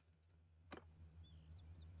everything.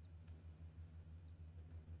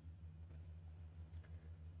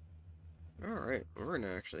 Alright, we're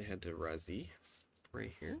gonna actually head to Razi,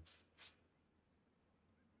 right here.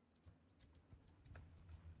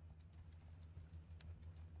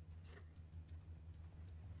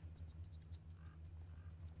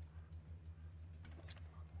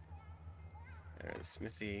 There's the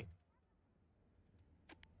smithy.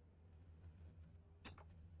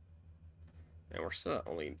 And we're still at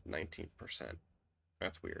only 19%.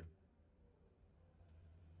 That's weird.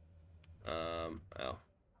 Oh.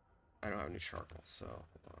 I don't have any charcoal, so hold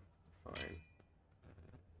on. Fine.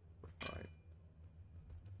 We're fine.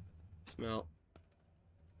 Smelt.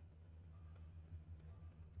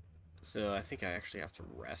 So I think I actually have to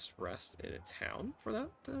rest in a town for that.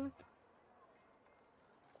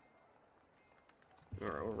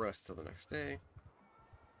 Alright, we'll rest till the next day.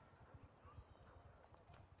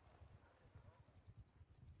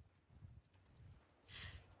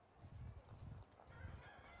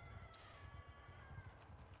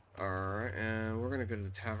 Alright, and we're gonna go to the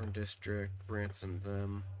Tavern District, ransom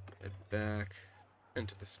them, head back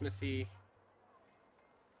into the smithy.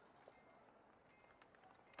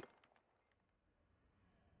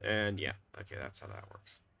 And yeah, okay, that's how that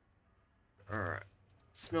works. Alright,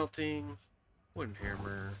 smelting, wooden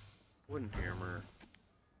hammer,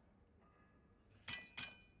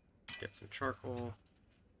 get some charcoal,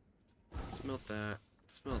 smelt that,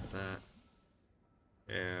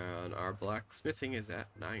 and our blacksmithing is at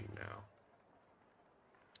 9 now.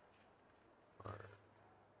 Alright.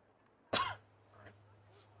 Alright.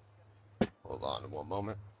 Hold on one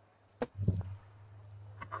moment.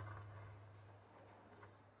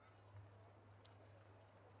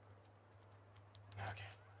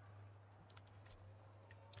 Okay.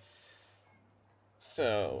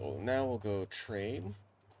 So, now we'll go trade.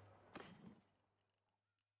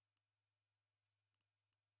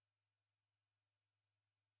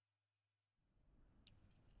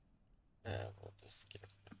 We'll just get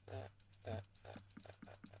rid of that.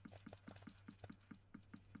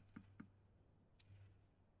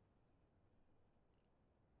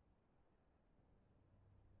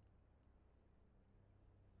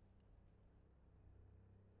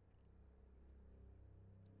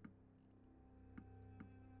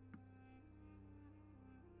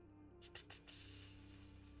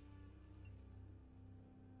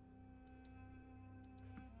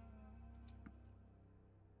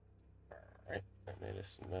 Alright, that made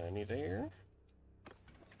us some money there.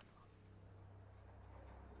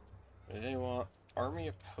 Do they want army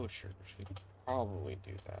of poachers? We could probably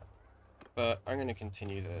do that. But I'm gonna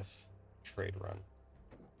continue this trade run.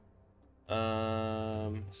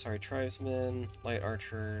 Sorry, tribesmen, light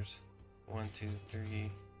archers. 1, 2,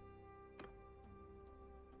 3.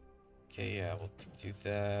 Okay, yeah, we'll do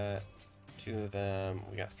that. 2 of them.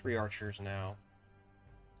 We got 3 archers now.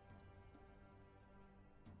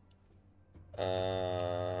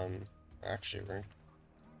 Actually, we're gonna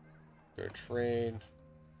go trade.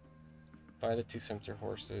 Buy the 2 center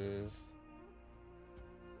horses.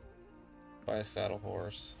 Buy a saddle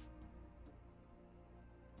horse.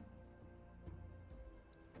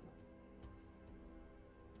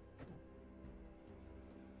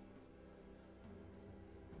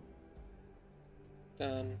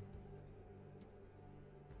 Done.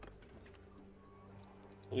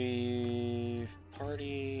 Leave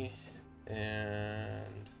party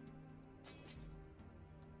and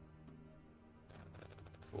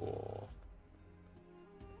cool.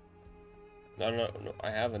 No,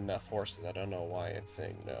 I have enough horses. I don't know why it's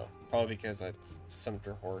saying no. Probably because it's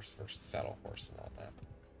sumpter horse versus saddle horse and all that.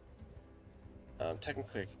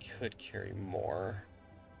 Technically, I could carry more,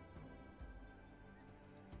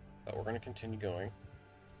 but we're gonna continue going.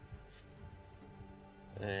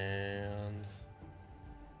 And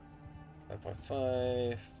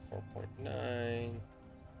 5.5, 4.9.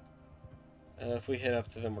 If we hit up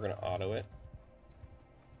to them, we're gonna auto it.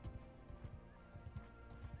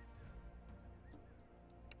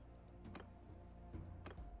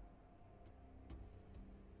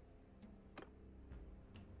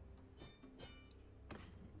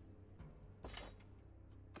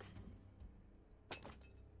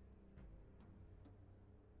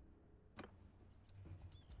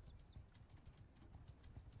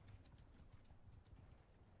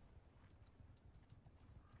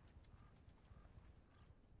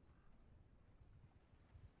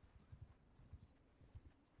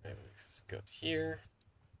 let's go here.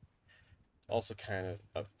 Also kind of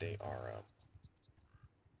update our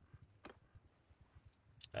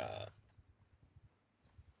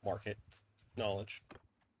market knowledge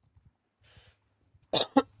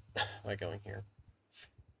by going here.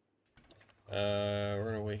 We're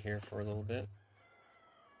gonna wait here for a little bit.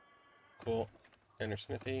 Cool. Enter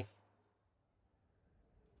smithy.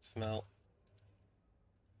 Smelt.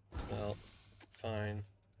 Smelt. Fine.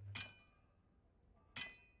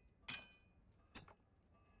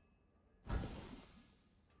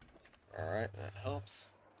 Alright, that helps.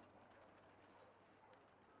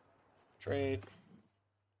 Trade.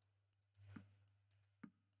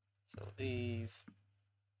 So these.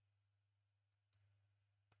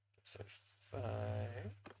 75.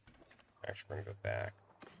 Actually, we're gonna go back.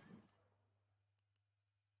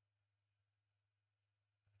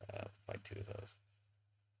 Buy 2 of those.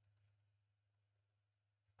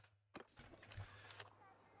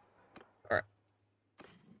 Alright.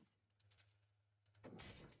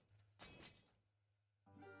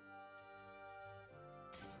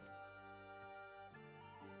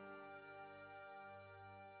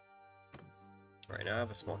 Alright, now I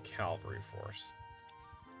have a small cavalry force.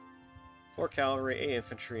 4 cavalry, 8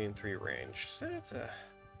 infantry, and 3 range. That's a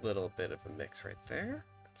little bit of a mix right there.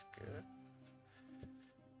 That's good.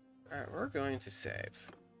 Alright, we're going to save.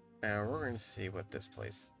 Now we're going to see what this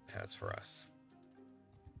place has for us.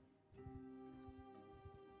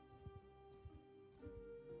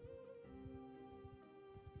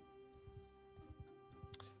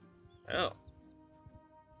 Oh.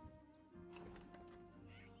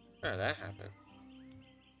 How did that happen?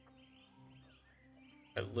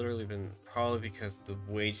 I've literally been, probably because the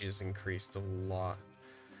wages increased a lot.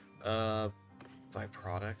 Buy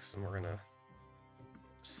products, and we're gonna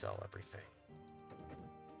sell everything.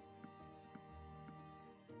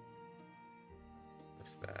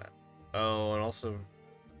 What's that? Oh, and also,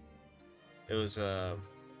 it was,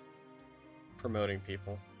 promoting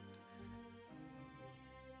people.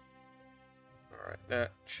 Alright,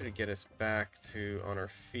 that should get us back to on our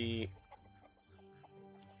feet.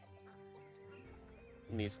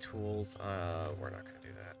 Needs tools. We're not gonna do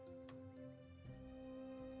that.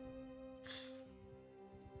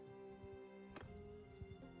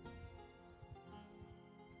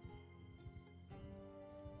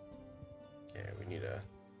 Okay, we need a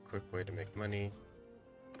quick way to make money.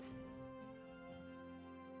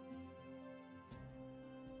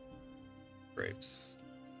 Grapes.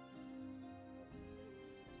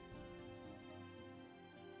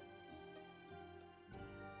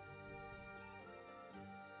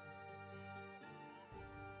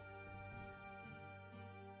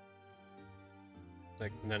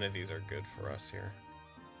 Like, none of these are good for us here.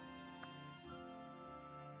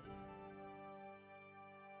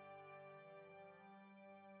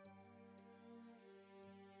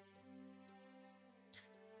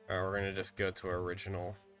 Alright, we're gonna just go to our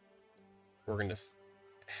original. We're gonna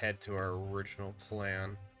head to our original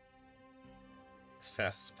plan as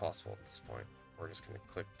fast as possible at this point. We're just gonna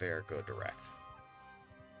click there, go direct.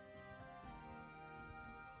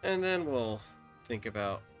 And then we'll think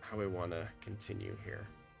about how we want to continue here.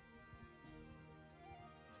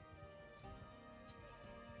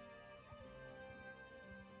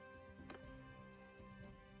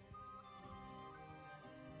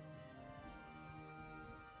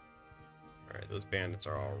 Alright, those bandits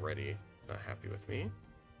are already not happy with me.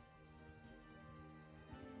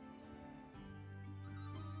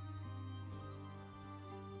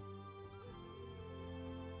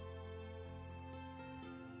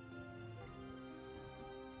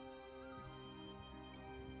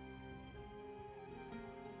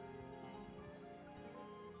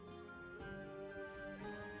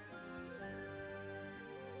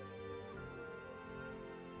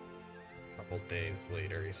 Days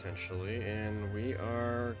later, essentially, and we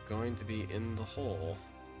are going to be in the hole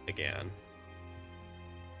again.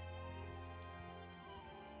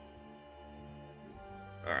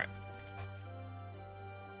 Alright.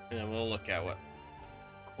 And then we'll look at what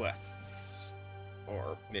quests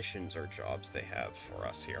or missions or jobs they have for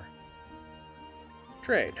us here.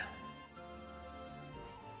 Trade.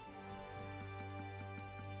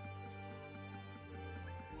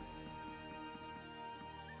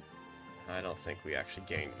 I don't think we actually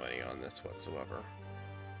gained money on this whatsoever.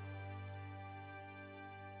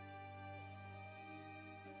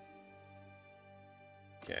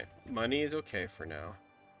 Okay, money is okay for now.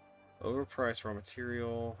 Overpriced raw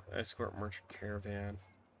material, escort merchant caravan.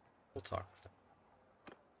 We'll talk with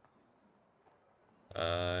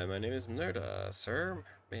them. My name is Nerda, sir.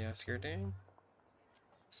 May I ask your name?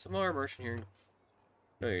 Smaller merchant here.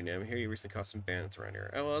 No, your name. I hear you recently caught some bandits around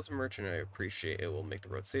here. Oh, well, as a merchant, I appreciate it will make the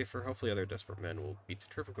road safer. Hopefully other desperate men will beat the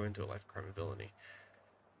turf of going to a life of crime and villainy.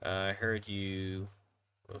 I heard you...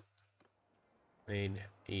 Oh, may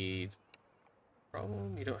need...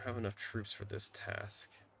 Problem? You don't have enough troops for this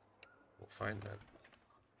task. We'll find that.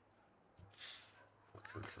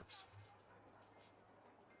 Recruit troops.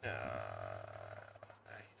 Nice.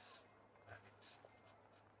 Nice.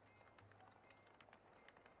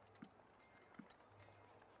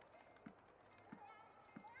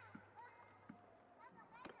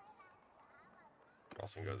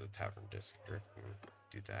 Also go to the Tavern District and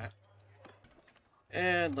do that.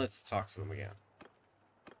 And let's talk to him again.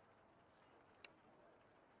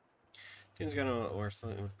 Things got or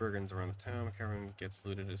something with brigands around the town. The caravan gets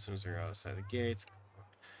looted as soon as they're outside the gates.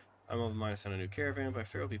 I'm of the mind to send a new caravan, but I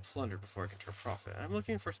fear it will be plundered before I can turn profit. I'm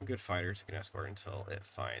looking for some good fighters who can escort until it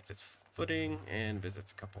finds its footing and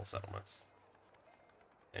visits a couple of settlements.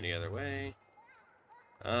 Any other way?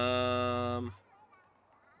 200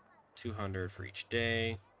 for each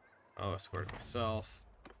day. I'll escort it myself.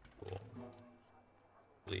 Cool.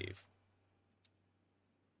 Leave.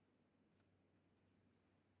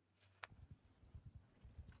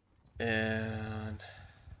 And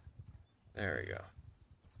there we go.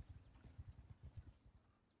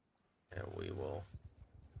 And we will...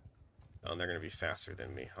 Oh, they're going to be faster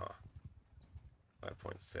than me, huh?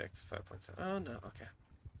 5.6, 5.7. Oh, no, okay.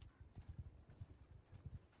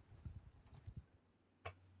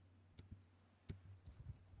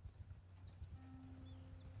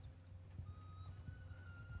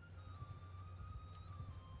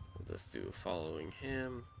 We'll just do following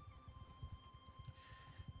him.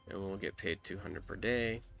 And we'll get paid 200 per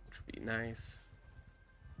day, which would be nice.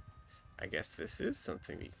 I guess this is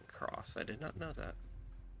something you can cross. I did not know that.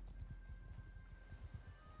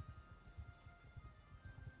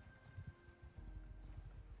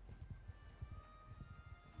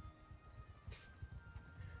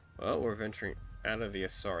 Well, we're venturing out of the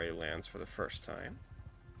Asari lands for the first time.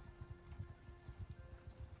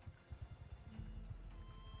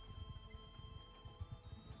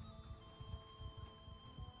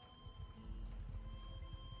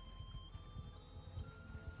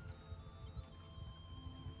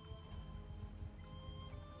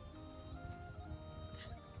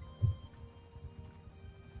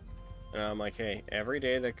 And I'm like, hey, every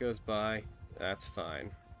day that goes by, that's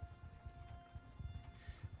fine.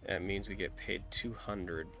 That means we get paid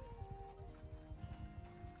 200.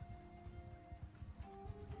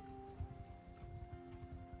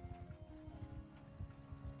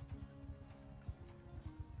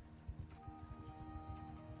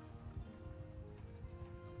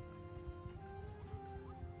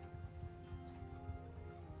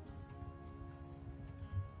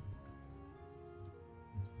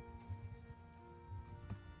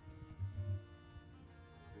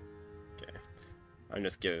 I'm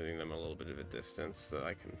just giving them a little bit of a distance so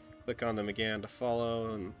I can click on them again to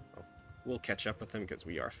follow, and we'll catch up with them because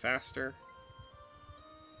we are faster.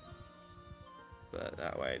 But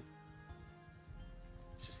that way,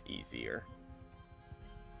 it's just easier.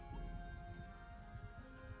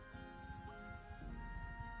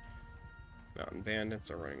 Mountain bandits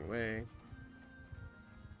are running away.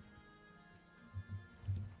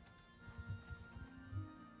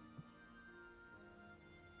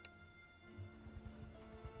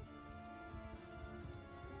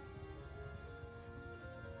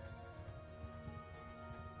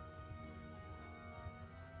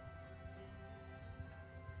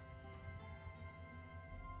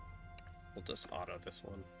 We'll just auto this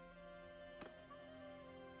one.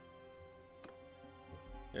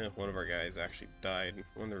 Yeah, one of our guys actually died,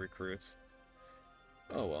 one of the recruits.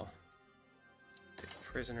 Oh well. Take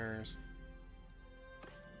prisoners.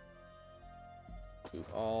 Move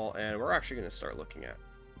all, and we're actually going to start looking at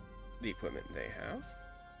the equipment they have.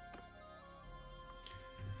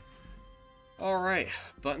 Alright,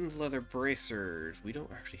 buttoned leather bracers. We don't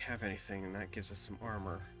actually have anything, and that gives us some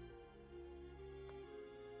armor.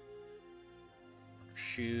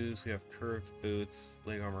 Shoes, we have curved boots,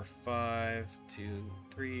 leg armor 5, 2,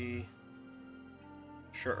 3.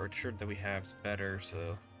 Shirt that we have is better,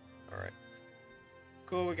 so alright.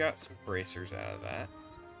 Cool, we got some bracers out of that.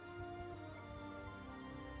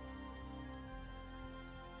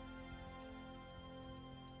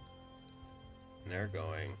 And they're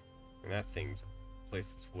going, and that thing's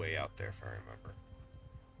place is way out there if I remember.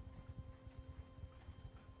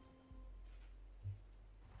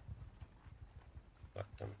 Let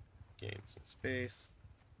them gain some space.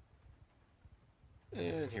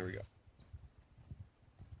 And here we go.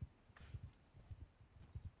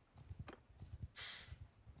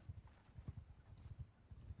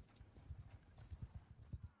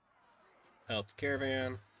 Help the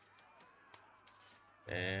caravan.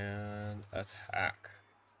 And attack.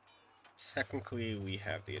 Technically, we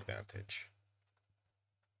have the advantage.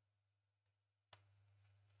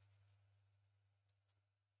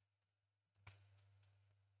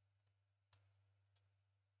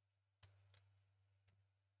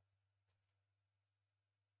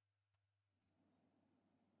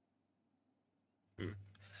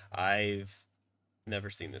 I've never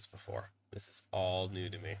seen this before. This is all new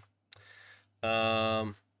to me. Horsemen!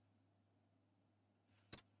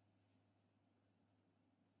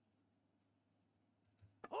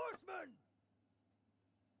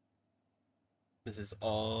 This is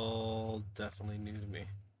all definitely new to me.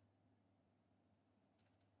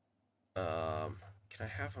 Can I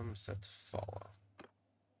have them set to follow?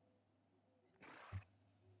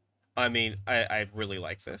 I mean, I really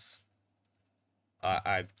like this.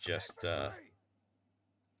 I've just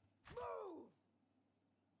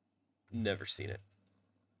never seen it.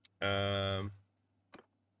 Move!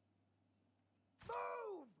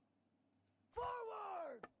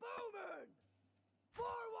 Forward! Bowmen!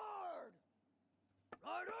 Forward!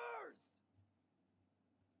 Riders!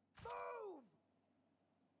 Move!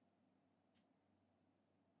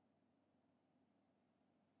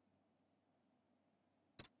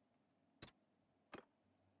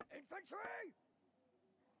 Infantry!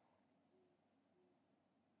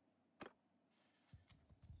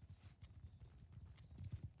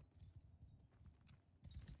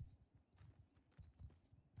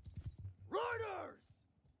 Riders!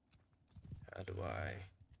 How do I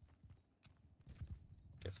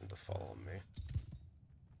get them to follow me?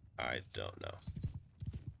 I don't know.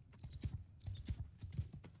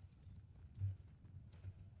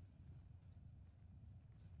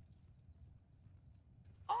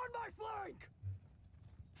 On my flank!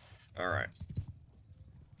 All right.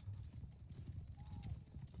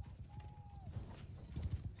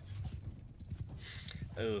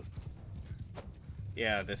 Oh.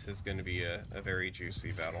 Yeah, this is going to be a very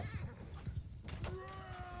juicy battle.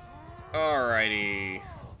 Alrighty.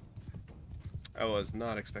 I was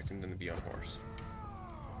not expecting them to be on horse.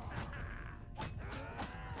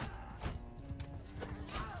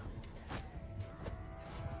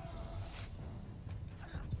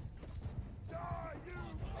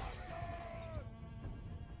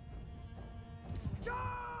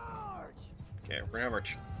 Okay, we're gonna have our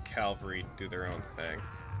cavalry do their own thing.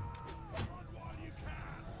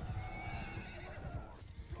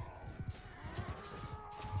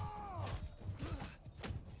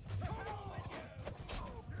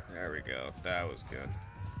 There we go. That was good.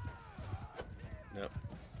 Nope.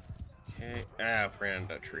 Okay. Ah, ran into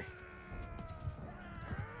that tree.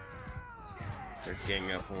 They're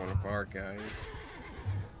ganging up on one of our guys.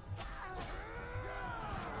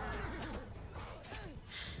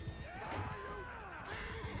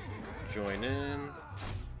 Join in.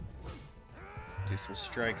 Do some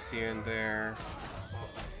strikes here and there.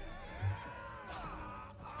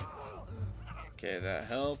 Okay, that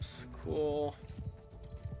helps. Cool.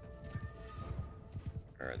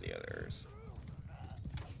 Where are the others?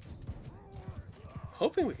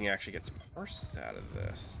 Hoping we can actually get some horses out of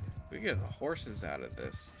this. If we get the horses out of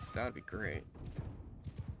this, that would be great.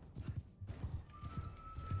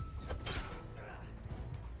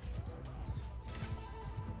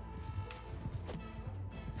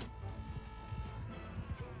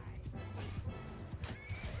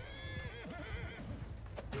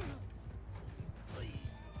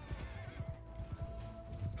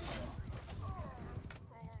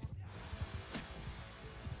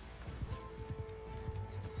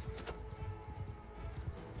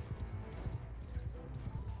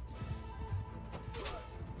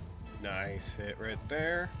 Nice hit right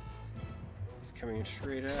there. He's coming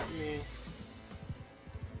straight at me.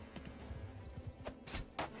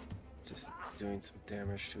 Just doing some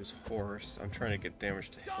damage to his horse. I'm trying to get damage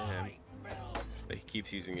to him, but he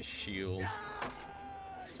keeps using his shield.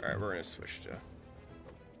 Alright, we're gonna switch to...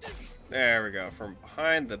 There we go, from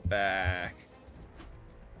behind the back.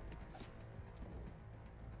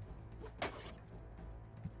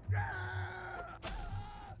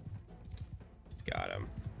 Got him.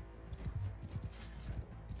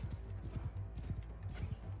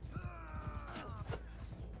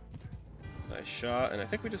 Nice shot, and I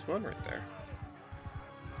think we just won right there.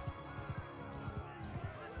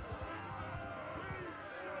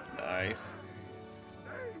 Nice.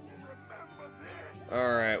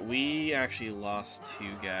 Alright, we actually lost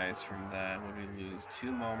 2 guys from that. What did we lose?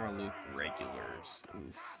 2 Mameluke regulars.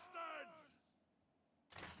 Oof.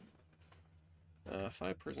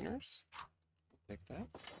 5 prisoners. Take that.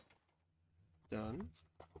 Done.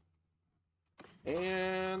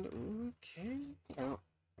 And, okay. Well,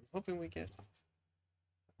 I'm hoping we get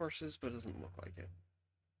horses, but it doesn't look like it.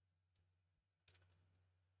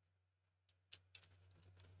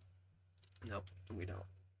 Nope, we don't.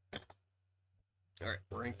 Alright,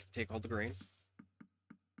 we're gonna take all the grain.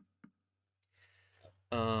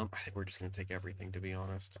 I think we're just gonna take everything, to be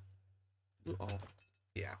honest. Oh,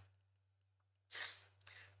 yeah.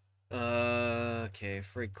 Okay,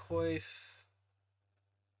 Frey Coif.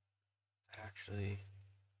 Actually,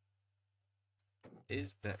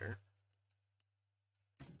 is better.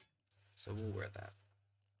 So we'll wear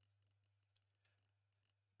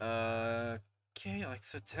that. Okay, like,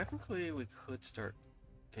 so technically we could start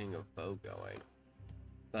getting a bow going.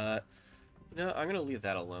 But, you know, I'm gonna leave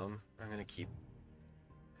that alone. I'm gonna keep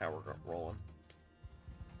how we're rolling.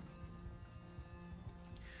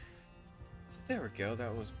 So there we go,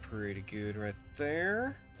 that was pretty good right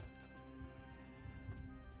there.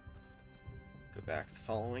 Go back to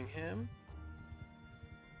following him.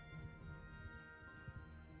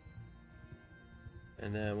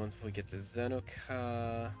 And then once we get to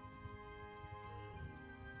Zenoka...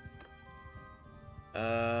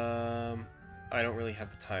 I don't really have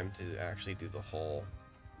the time to actually do the whole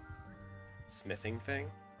smithing thing.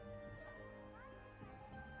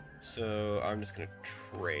 So I'm just gonna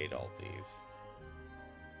trade all these.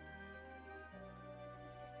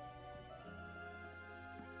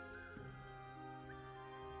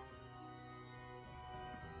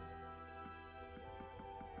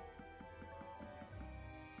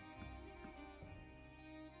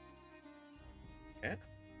 Okay.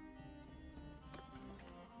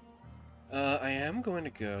 I am going to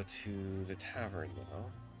go to the tavern, though.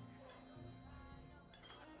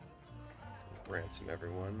 Ransom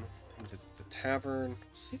everyone. Visit the tavern.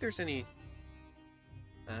 See if there's any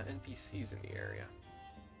NPCs in the area.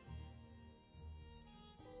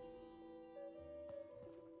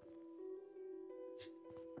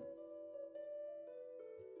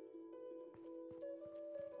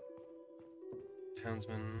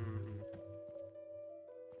 Townsman.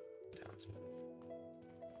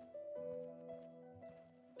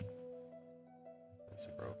 That's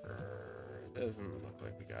a broker. It doesn't look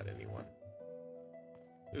like we got anyone.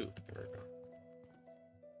 Ooh, here we go.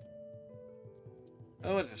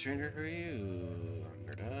 Oh, it's a stranger. Who are you?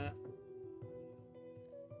 Nerda.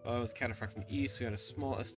 Oh, it was a cataphract from the east. We had a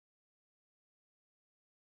small...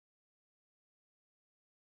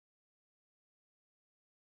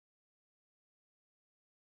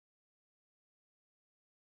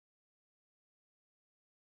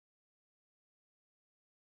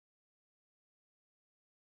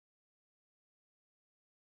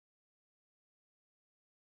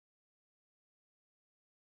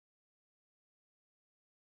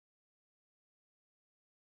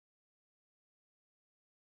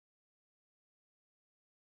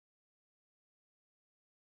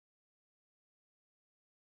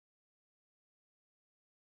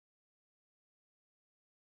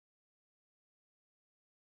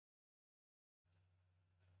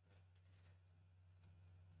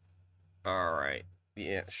 Alright.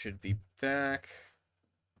 Yeah, should be back.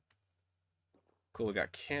 Cool, we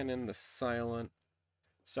got Cannon, the Silent.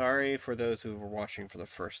 Sorry for those who were watching for the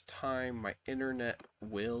first time. My internet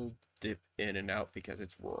will dip in and out because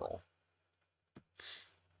it's rural.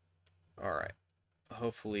 Alright.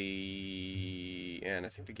 Hopefully... And I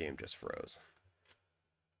think the game just froze.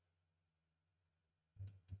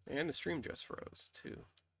 And the stream just froze, too.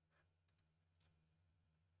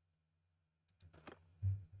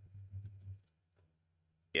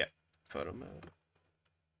 Yeah, photo mode.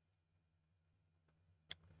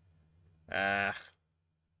 Ah.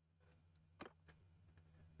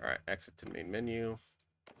 Alright, exit to main menu.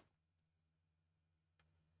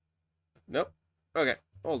 Nope. Okay,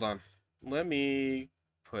 hold on. Let me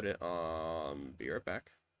put it on... Be right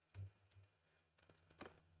back.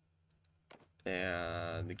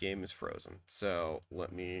 And the game is frozen. So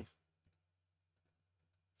let me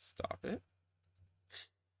stop it.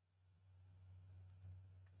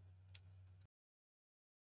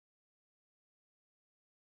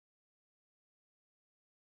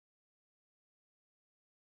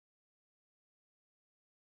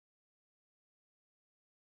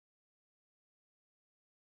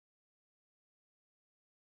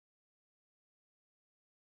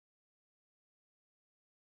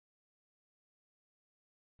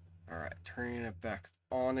 Alright, turning it back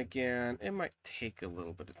on again. It might take a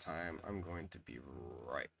little bit of time. I'm going to be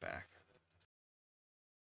right back.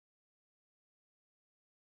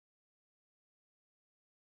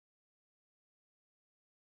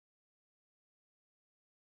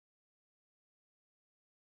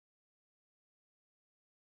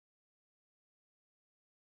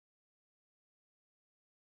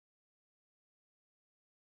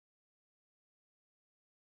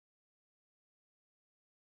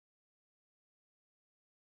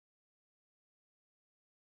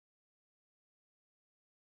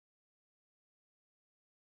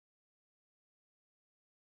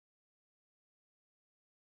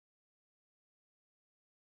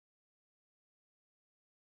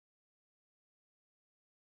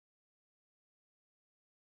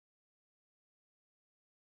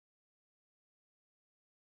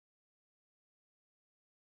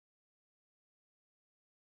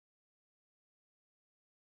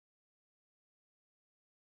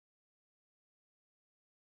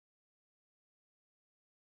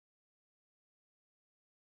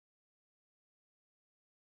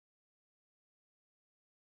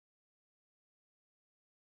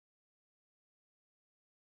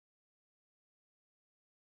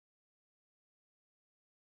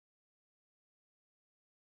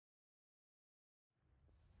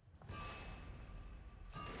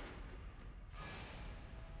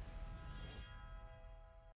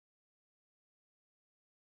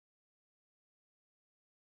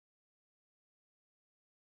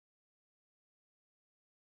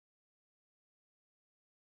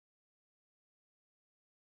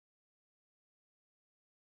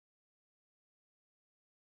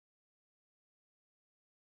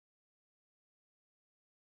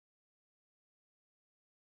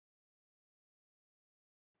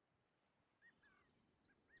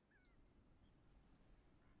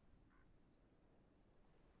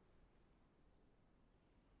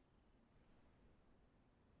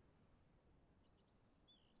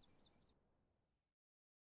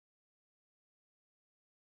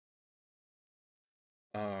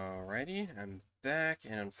 Alrighty, I'm back,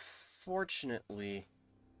 and unfortunately,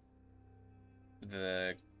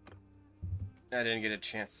 I didn't get a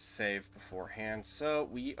chance to save beforehand, so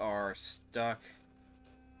we are stuck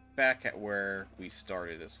back at where we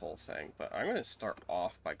started this whole thing. But I'm going to start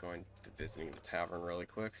off by going to visiting the tavern really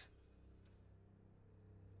quick.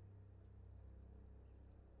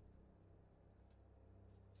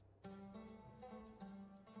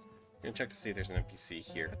 Gonna check to see if there's an NPC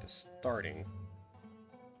here at the starting.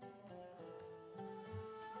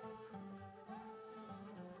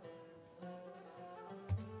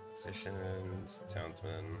 Physicians,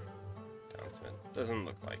 townsman. Doesn't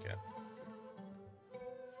look like it.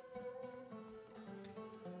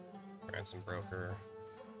 Ransom broker.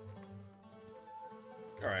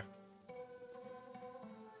 Alright.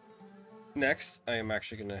 Next, I am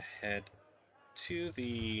actually gonna head to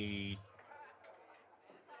the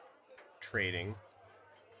trading.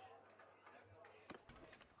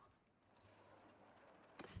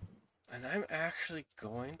 And I'm actually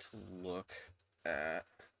going to look at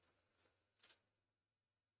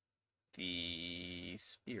the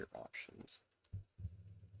spear options.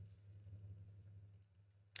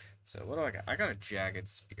 So what do I got? I got a jagged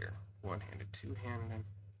spear. One-handed, two-handed.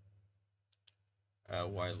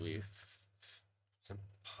 Wide leaf. Some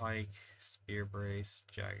pike, spear brace,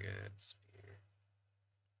 jagged spear.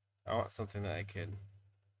 I want something that I could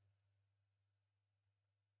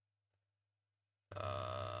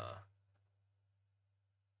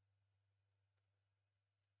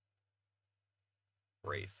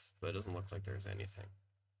brace, but it doesn't look like there's anything.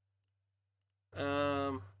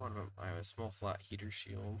 What about, I have a small flat heater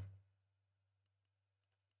shield.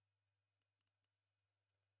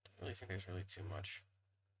 Don't really think there's really too much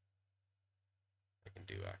I can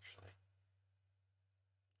do, actually.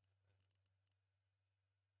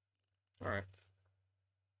 Alright.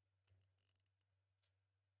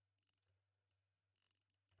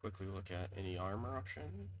 Quickly look at any armor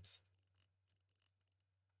options.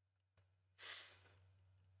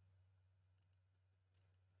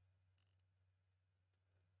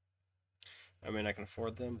 I mean, I can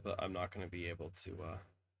afford them, but I'm not going to be able to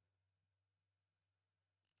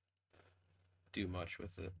do much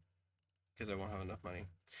with it because I won't have enough money.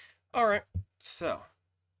 Alright, so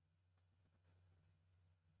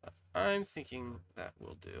what I'm thinking that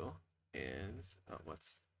we'll do is,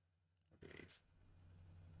 what's these?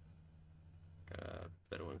 Got a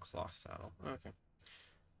Bedouin cloth saddle. Okay.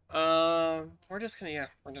 We're just gonna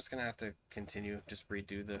have to continue, just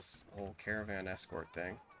redo this whole caravan escort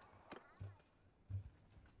thing.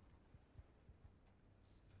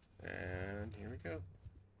 And here we go.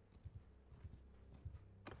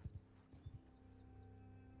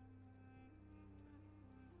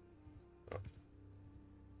 Oh.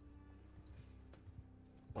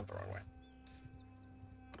 Went the wrong way.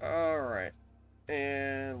 Alright.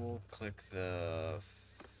 And we'll click the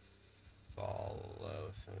follow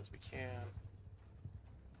as soon as we can.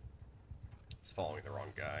 It's following the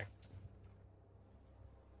wrong guy.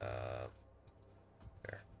 There.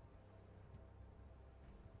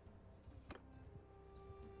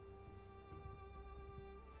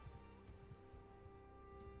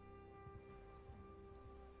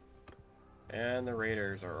 And the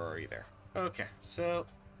raiders are already there. Okay, so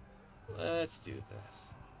let's do this.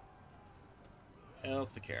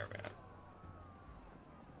 Help the caravan.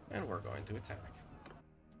 And we're going to attack.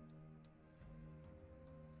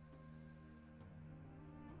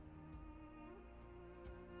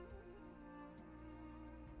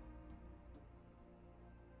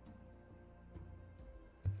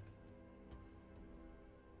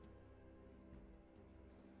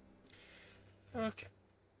 Okay.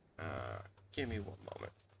 Give me one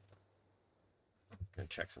moment. I'm gonna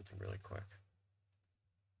check something really quick.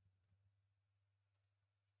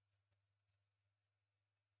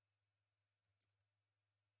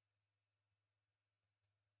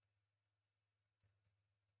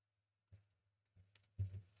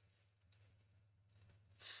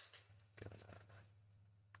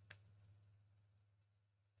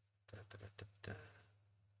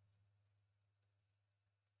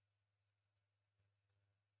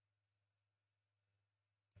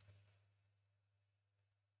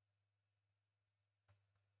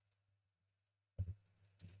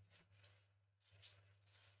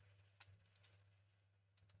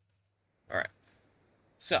 Alright.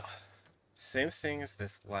 So, same thing as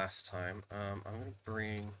this last time. I'm gonna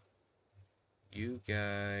bring you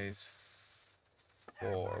guys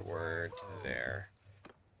forward there.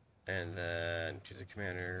 And then choose a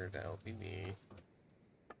commander, that'll be me.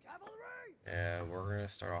 And we're gonna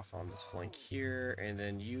start off on this flank here, and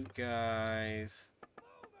then you guys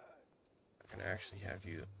We're gonna actually have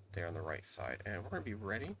you there on the right side, and we're gonna be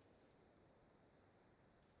ready.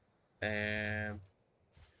 And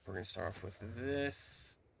we're gonna start off with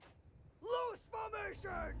this. Loose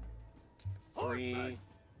formation! 3.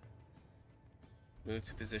 Move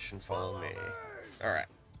to position, follow me. Alright.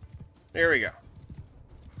 There we go.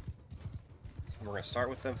 So we're gonna start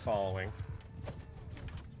with them following.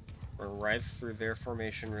 We're gonna ride through their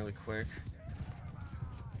formation really quick.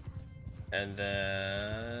 And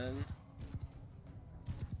then...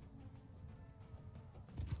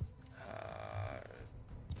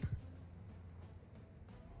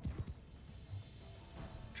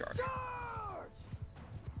 charge.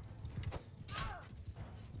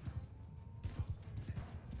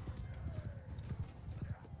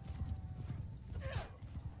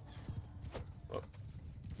 Whoop.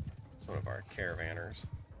 It's one of our caravanners.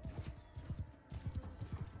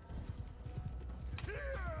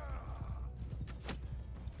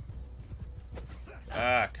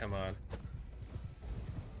 Ah, come on.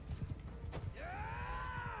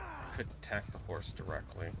 Could attack the horse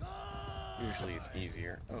directly. Usually it's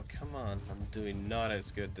easier. Oh, come on. I'm doing not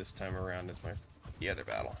as good this time around as the other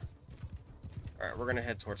battle. Alright, we're gonna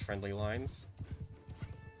head towards friendly lines.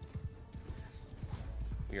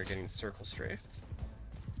 We are getting circle strafed.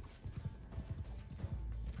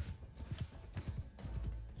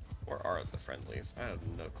 Or are the friendlies? I have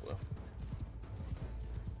no clue.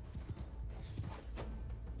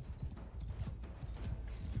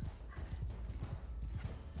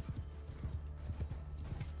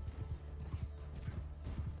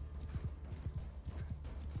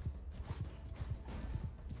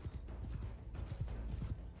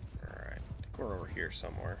 We're over here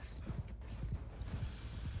somewhere.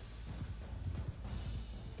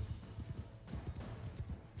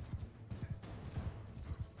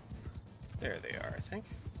 There they are, I think.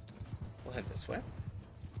 We'll head this way.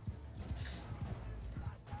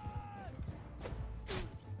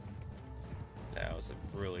 That was a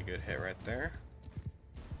really good hit right there.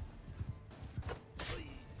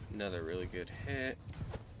 Another really good hit.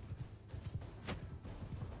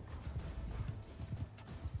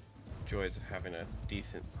 Joys of having a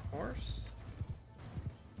decent horse.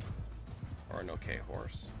 Or an okay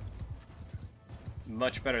horse.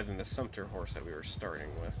 Much better than the Sumpter horse that we were starting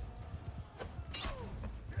with.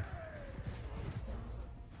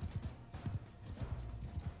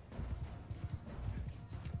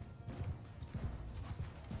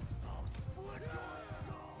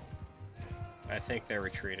 I think they're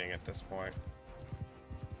retreating at this point.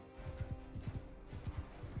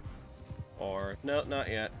 Or, no, not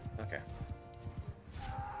yet. Okay.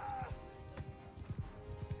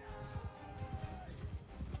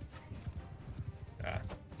 Ah,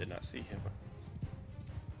 did not see him.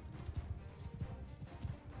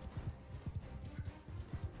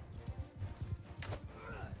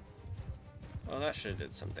 Oh, that should have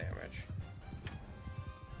did some damage.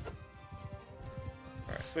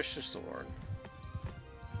 Alright, switch to sword.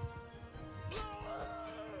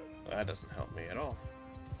 Well, that doesn't help me at all.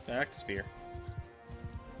 Back to spear.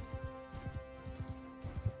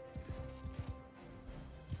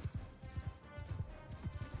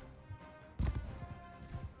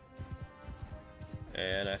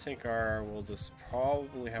 And I think we'll just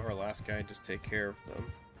probably have our last guy just take care of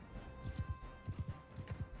them.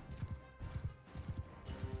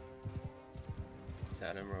 Is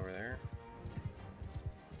that him over there?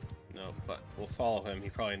 No, but we'll follow him. He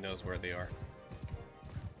probably knows where they are.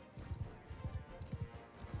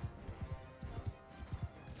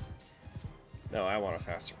 No, I want a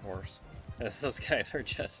faster horse. As those guys are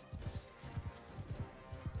just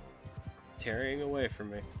tearing away from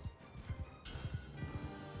me.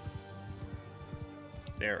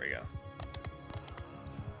 There we go.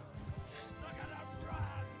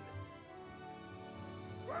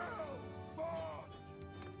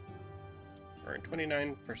 Earn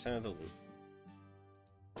 29% of the loot.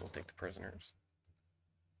 We'll take the prisoners.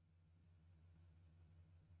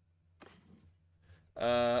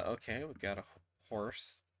 Okay, we got a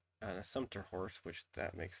horse and a Sumpter horse, which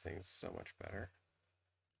that makes things so much better.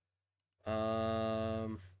 I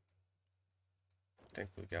think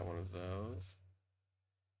we got one of those.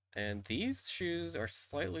 And these shoes are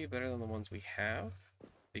slightly better than the ones we have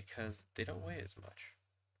because they don't weigh as much.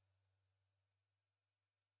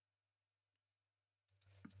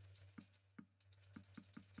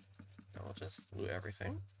 I'll just loot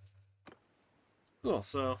everything. Cool,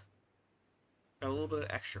 so got a little bit of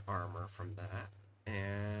extra armor from that.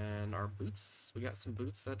 And our boots, we got some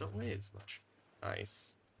boots that don't weigh as much.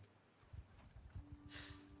 Nice.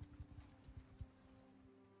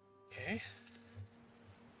 Okay.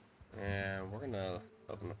 And we're gonna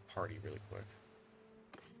Open a party really quick.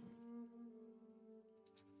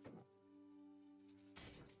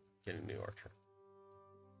 Get a new archer.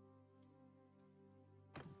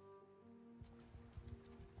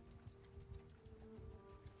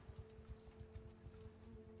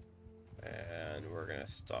 And we're gonna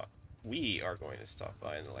stop. We are going to stop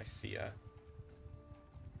by in the Lycia.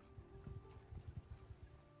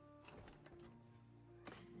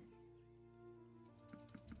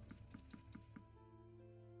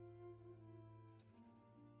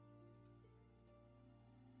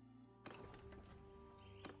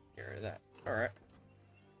 Get rid of that. Alright.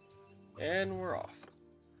 And we're off.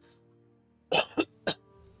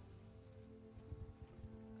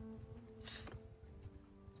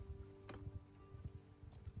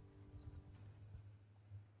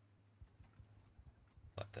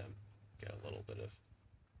 Let them get a little bit of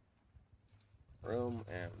room,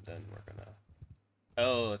 and then we're gonna...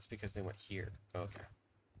 Oh, it's because they went here. Okay.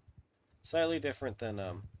 Slightly different than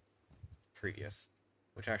previous,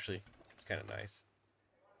 which actually is kind of nice.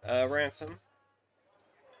 Ransom.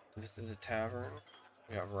 This is a tavern.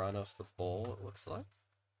 We got Ranos the Bull, it looks like.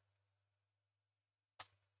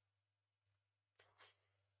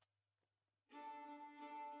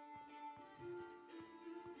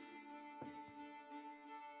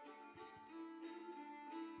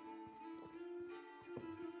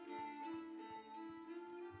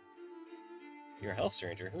 You're a health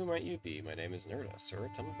stranger. Who might you be? My name is Nerda, sir.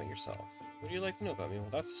 Tell me about yourself. What do you like to know about me? Well,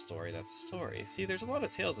 that's a story. That's a story. See, there's a lot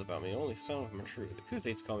of tales about me. Only some of them are true. The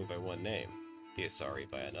Khuzaits call me by one name. The Asari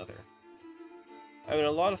by another. I'm in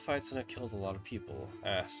a lot of fights and I've killed a lot of people.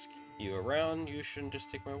 Ask you around, you shouldn't just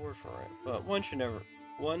take my word for it. But one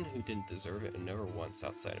who didn't deserve it and never once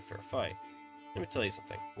outside a fair fight. Let me tell you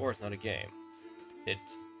something. War is not a game.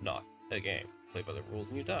 It's not a game. Play by the rules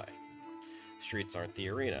and you die. Streets aren't the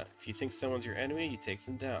arena. If you think someone's your enemy, you take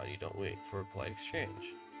them down. You don't wait for a polite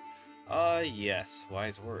exchange. Yes,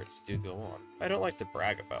 wise words. Do go on. I don't like to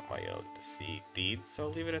brag about my own deeds, so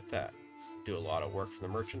I'll leave it at that. Do a lot of work for the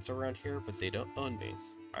merchants around here, but they don't own me.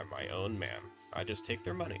 I'm my own man. I just take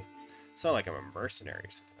their money. It's not like I'm a mercenary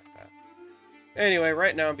or something like that. Anyway,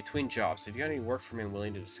 right now I'm between jobs. If you got any work for me, I'm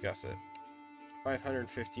willing to discuss it.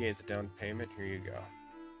 558 is a down payment. Here you go.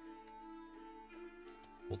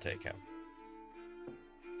 We'll take him.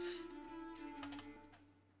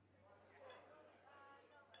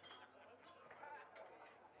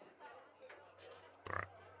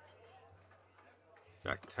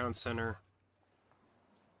 Back to town center.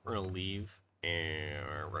 We're gonna leave and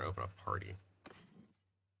we're gonna open a party.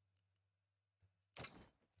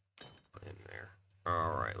 Put in there.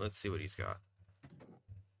 Alright, let's see what he's got.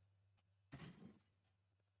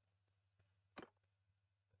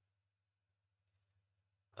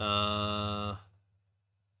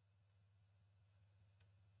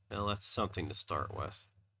 Well, that's something to start with.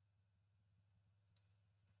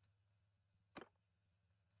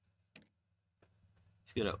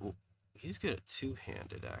 He's good at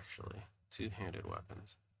two-handed, actually. Two-handed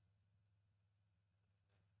weapons.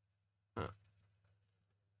 Huh.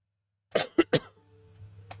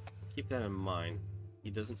 Keep that in mind. He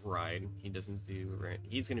doesn't ride. He doesn't do... Right.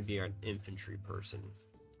 He's going to be an infantry person.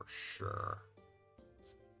 For sure.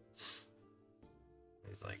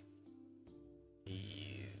 He's like...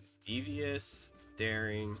 He's devious,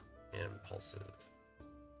 daring, and impulsive.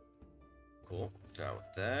 Cool. Done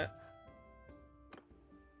with that.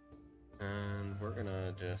 And we're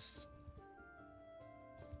gonna just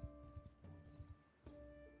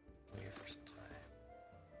wait for some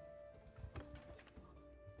time.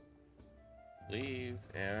 Leave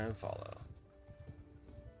and follow.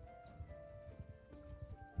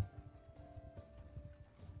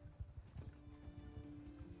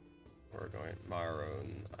 We're going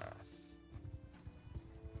Maronath.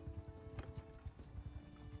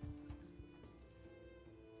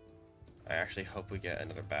 I actually hope we get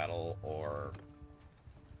another battle, or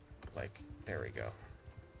like, there we go.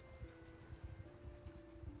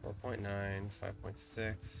 4.9,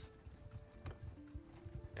 5.6.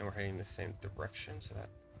 And we're heading the same direction, so that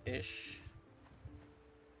ish.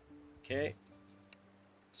 Okay.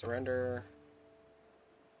 Surrender.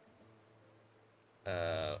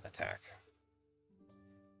 Attack.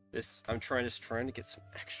 I'm just trying to get some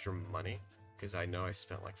extra money, because I know I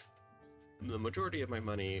spent like the majority of my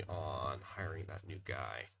money on hiring that new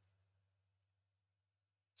guy.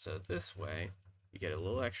 So this way, you get a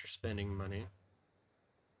little extra spending money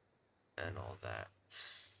and all that.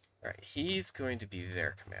 Alright, he's going to be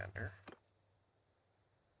their commander.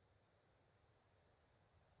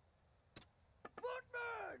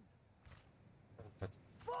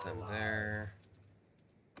 Put them there.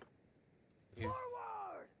 You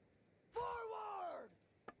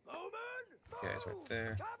guys right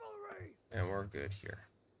there. Cavalry! And we're good here.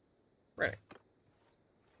 Ready.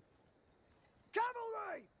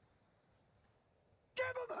 Cavalry! Give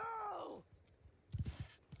 'em hell!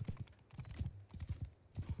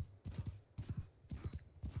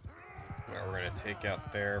 Now we're going to take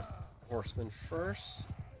out their horsemen first.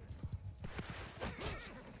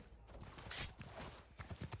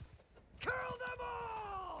 Kill them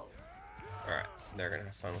all! Alright, they're going to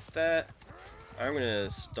have fun with that. I'm going to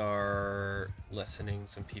start lessening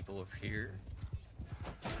some people over here.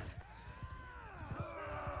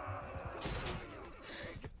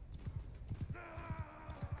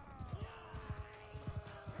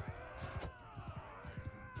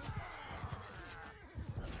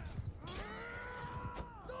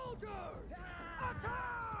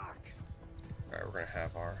 Alright, we're going to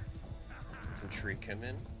have our infantry come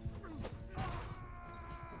in.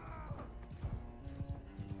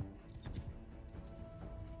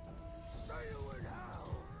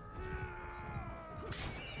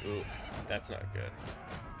 Ooh, that's not good.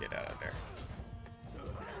 Get out of there.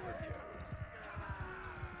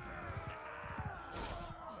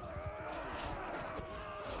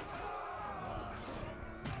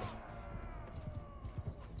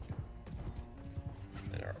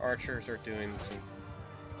 And our archers are doing some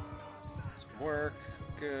work.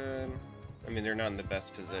 Good. I mean, they're not in the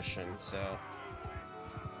best position, so...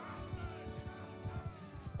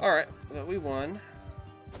 Alright, but we won.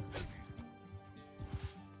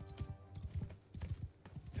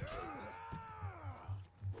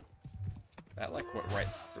 That, like, went right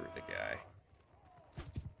through the guy.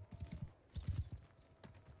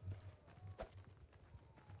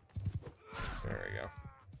 There we go.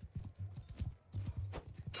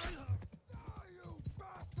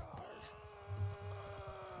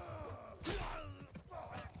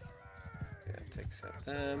 Yeah, takes out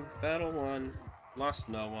them. Battle 1. Lost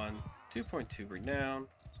no one. 2.2 renown.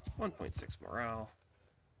 1.6 morale.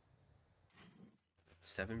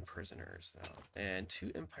 7 prisoners now. And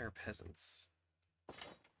 2 Empire peasants.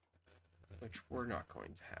 Which we're not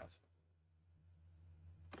going to have.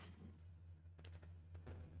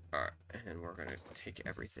 Alright, and we're gonna take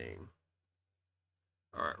everything.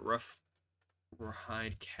 Alright, rough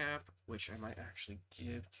rawhide cap, which I might actually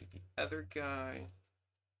give to the other guy.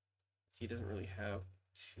 He doesn't really have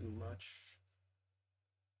too much.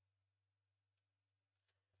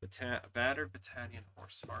 Battered battalion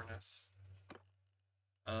horse harness.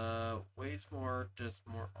 Weighs more, does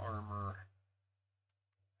more armor.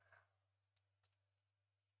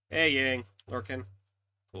 Hey, Yang, lurking.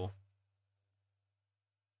 Cool.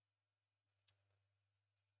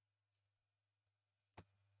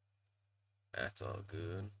 That's all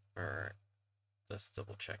good. Alright. Just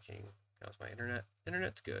double checking. How's my internet?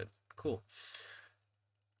 Internet's good. Cool.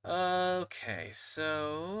 Okay,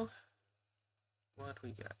 so what do we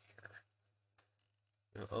got here?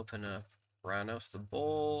 We'll open up Ranos the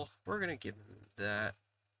Bull. We're gonna give him that.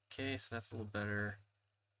 Okay, so that's a little better.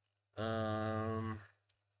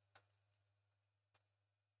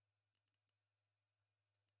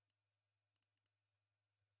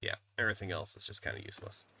 Yeah, everything else is just kind of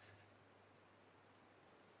useless.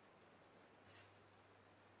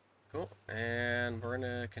 Cool, and we're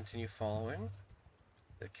gonna continue following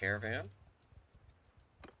the caravan.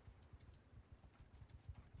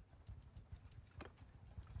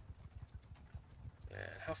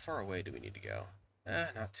 And how far away do we need to go?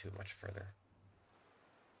 Not too much further.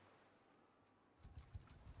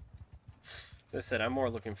 As I said, I'm more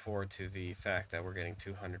looking forward to the fact that we're getting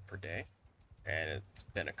 200 per day. And it's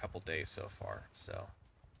been a couple days so far, so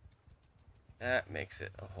that makes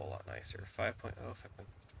it a whole lot nicer. 5.0,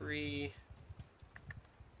 5.3.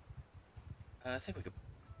 I think we could.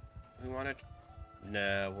 We wanted.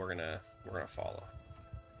 No, we're gonna follow.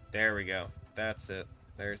 There we go. That's it.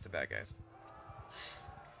 There's the bad guys.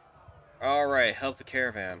 All right, help the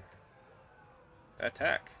caravan.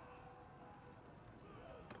 Attack.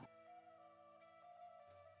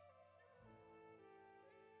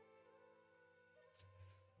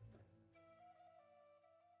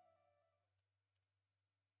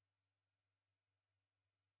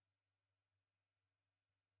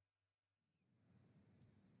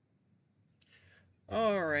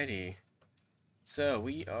 Alrighty, so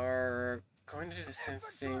we are going to do the same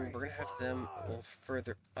thing. We're going to have them a little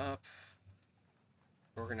further up.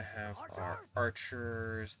 We're going to have our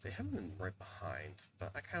archers. They haven't been right behind,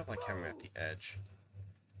 but I kind of like having them at the edge.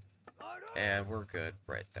 And we're good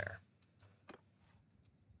right there.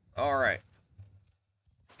 Alright.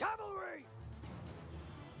 Cavalry!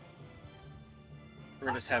 We're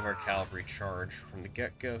going to just have our cavalry charge from the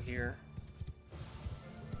get-go here.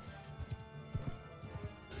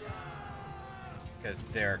 because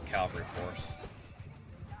they're cavalry force.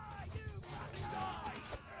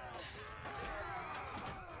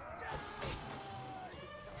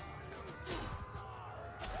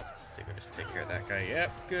 Let's see if we just take care of that guy.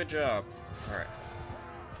 Yep, good job. All right.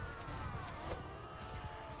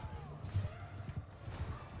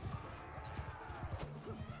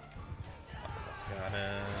 Almost got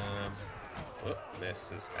him. Whoop,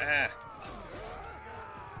 misses. Ah!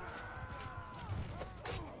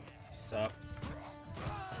 Stop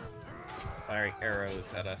firing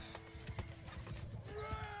arrows at us.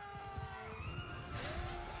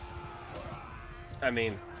 I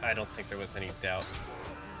mean, I don't think there was any doubt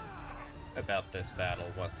about this battle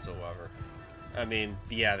whatsoever. I mean,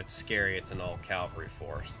 yeah, it's scary, it's an all-cavalry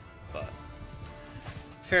force, but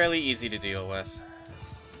fairly easy to deal with.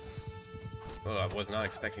 Oh, I was not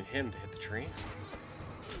expecting him to hit the tree.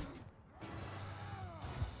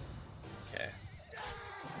 Okay.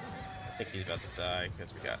 I think he's about to die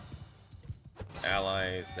because we got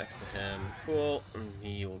allies next to him. Cool. And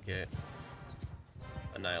he will get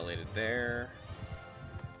annihilated there.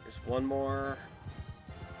 There's one more.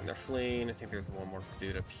 And they're fleeing. I think there's one more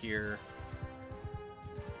dude up here.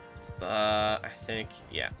 But I think,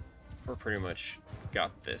 yeah, we're pretty much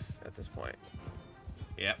got this at this point.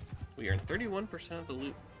 Yep. We earned 31% of the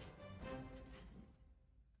loot.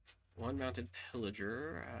 One mounted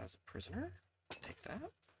pillager as a prisoner. Take that.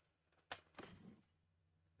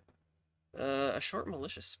 A short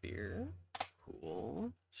militia spear.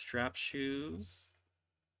 Cool. Strap shoes.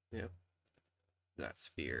 Yep. That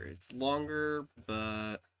spear. It's longer,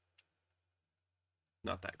 but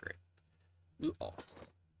not that great. Loot all.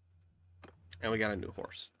 And we got a new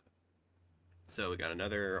horse. So we got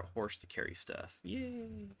another horse to carry stuff.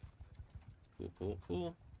 Yay! Cool, cool,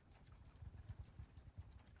 cool.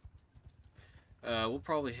 We'll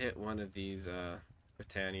probably hit one of these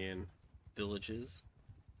Britannian villages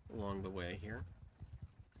along the way here.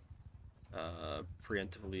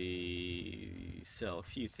 Preemptively sell a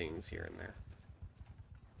few things here and there.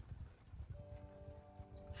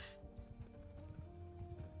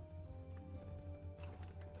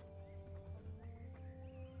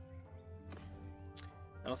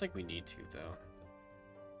 I don't think we need to, though.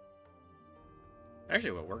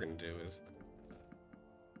 Actually, what we're going to do is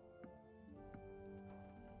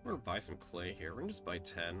we're going to buy some clay here. We're going to just buy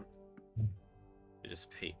 10. We just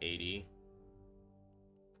pay 80.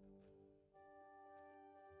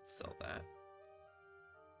 Sell that.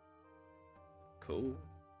 Cool.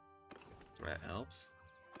 That helps.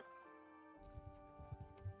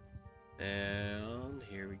 And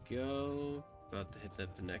here we go. About to hit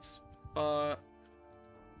up the next spot.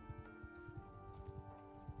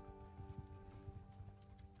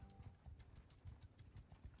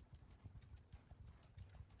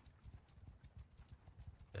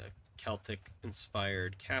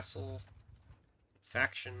 Celtic-inspired castle.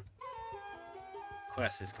 Faction.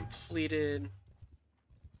 Quest is completed.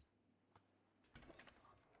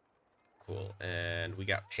 Cool, and we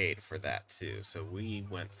got paid for that too. So we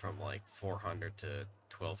went from like 400 to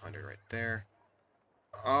 1200 right there.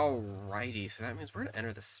 Alrighty, so that means we're gonna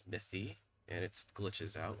enter the smithy, and it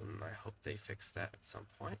glitches out, and I hope they fix that at some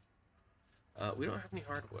point. We don't have any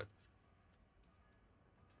hardwood.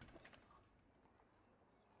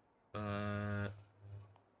 I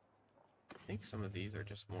think some of these are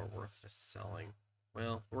just more worth just selling.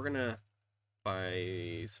 Well, we're gonna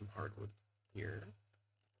buy some hardwood here.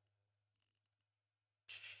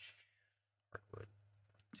 Hardwood.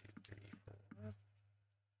 1, 2, 3, 4.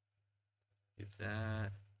 Do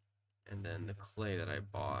that. And then the clay that I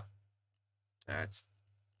bought. That's...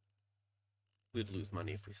 We'd lose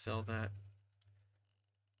money if we sell that.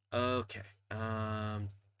 Okay.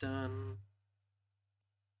 Done.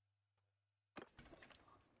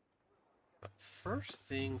 First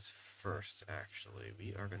things first, actually,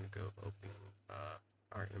 we are going to go open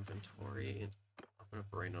our inventory and open up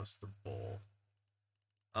Reynos the Bull.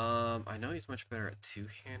 I know he's much better at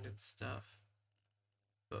two-handed stuff,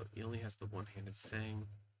 but he only has the one-handed thing.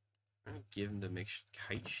 I'm going to give him the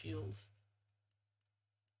kite shield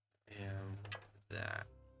and that.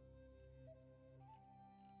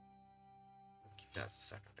 Keep that as a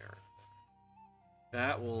secondary.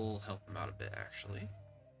 That will help him out a bit, actually.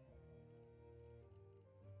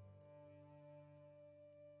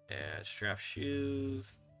 And strap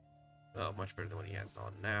shoes. Oh, much better than what he has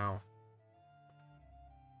on now.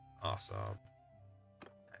 Awesome.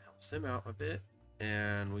 That helps him out a bit.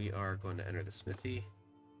 And we are going to enter the smithy.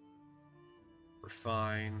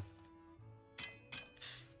 Refine.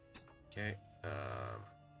 Okay.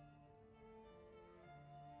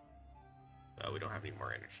 Oh, we don't have any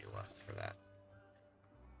more energy left for that.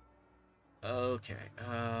 Okay,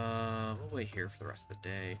 we'll wait here for the rest of the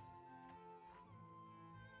day.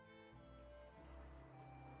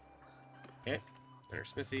 Okay, enter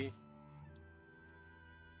smithy.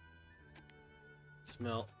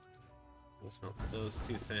 Smelt. We'll smelt those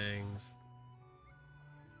two things.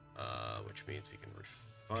 Which means we can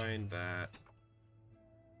refine that.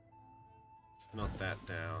 Smelt that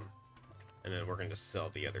down. And then we're going to sell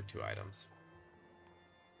the other two items.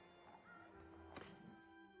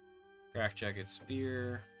 Crack jacket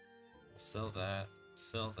spear. We'll sell that.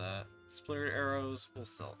 Sell that. Splintered arrows. We'll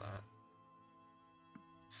sell that.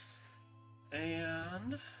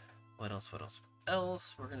 And what else? What else? What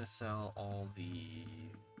else? We're going to sell all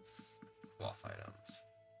these cloth items.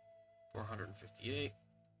 458.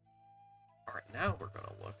 Alright, now we're going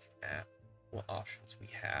to look at what options we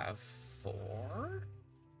have for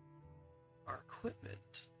our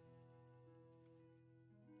equipment.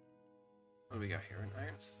 What do we got here? An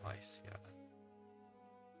iron slice, yeah.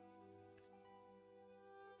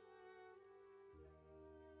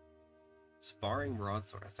 Sparring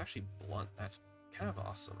broadsword. That's actually blunt. That's kind of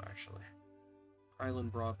awesome, actually.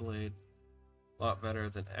 Highland broadblade. A lot better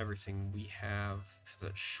than everything we have, except that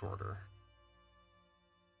it's shorter.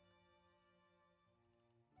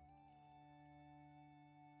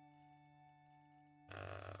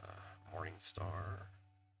 Morning Star.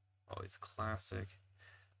 Always classic.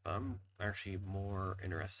 I'm actually more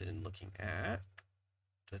interested in looking at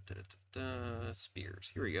spears.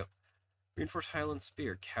 Here we go. Reinforced Highland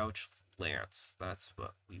Spear, Couch Lance. That's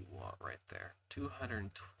what we want right there.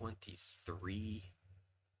 223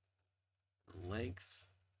 length.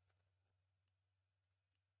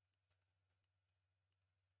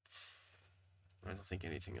 I don't think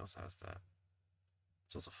anything else has that.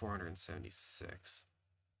 It's also 476.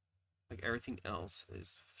 Like everything else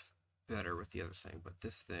is better with the other thing, but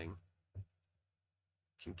this thing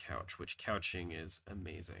can couch, which couching is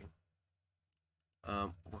amazing.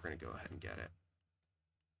 We're gonna go ahead and get it.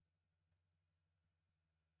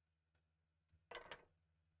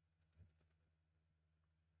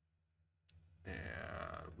 And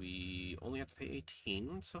we only have to pay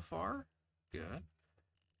 18 so far. Good.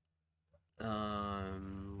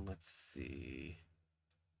 Let's see.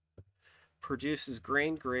 Produces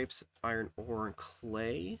grain, grapes, iron ore, and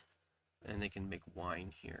clay. And they can make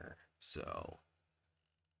wine here. So,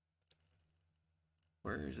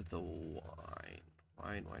 where is the wine?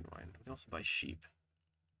 Wine. We can also buy sheep.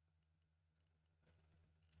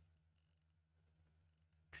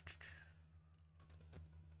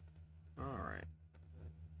 Alright.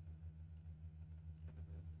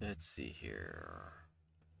 Let's see here.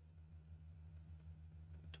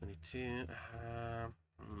 22.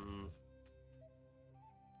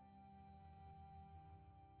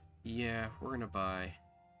 Yeah, we're gonna buy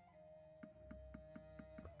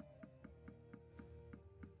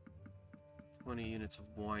 20 units of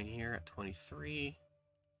wine here at 23.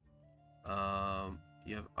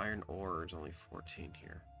 You have iron ore is only 14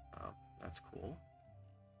 here. That's cool.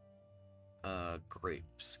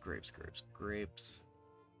 Grapes. Grapes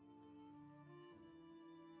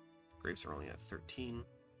are only at 13.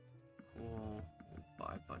 Cool. We'll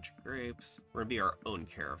buy a bunch of grapes. We're gonna be our own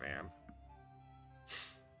caravan.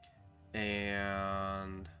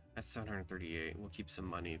 And that's 738. We'll keep some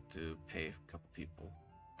money to pay a couple people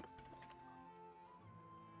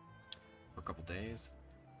for a couple days.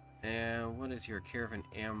 And what is your caravan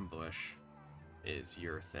ambush? Is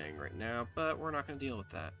your thing right now, but we're not going to deal with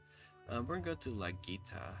that. We're going to go to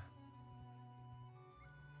Lagita.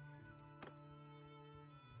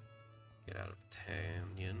 Get out of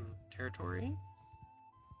Tanyan territory.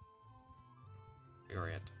 We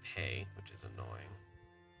already have to pay, which is annoying.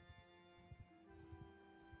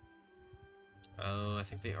 Oh, I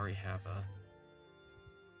think they already have a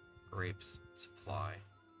grapes supply.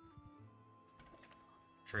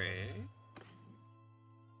 Trade.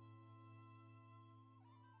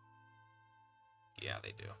 Yeah,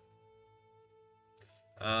 they do.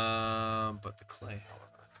 But the clay,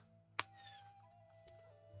 however.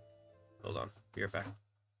 Hold on. Be right back.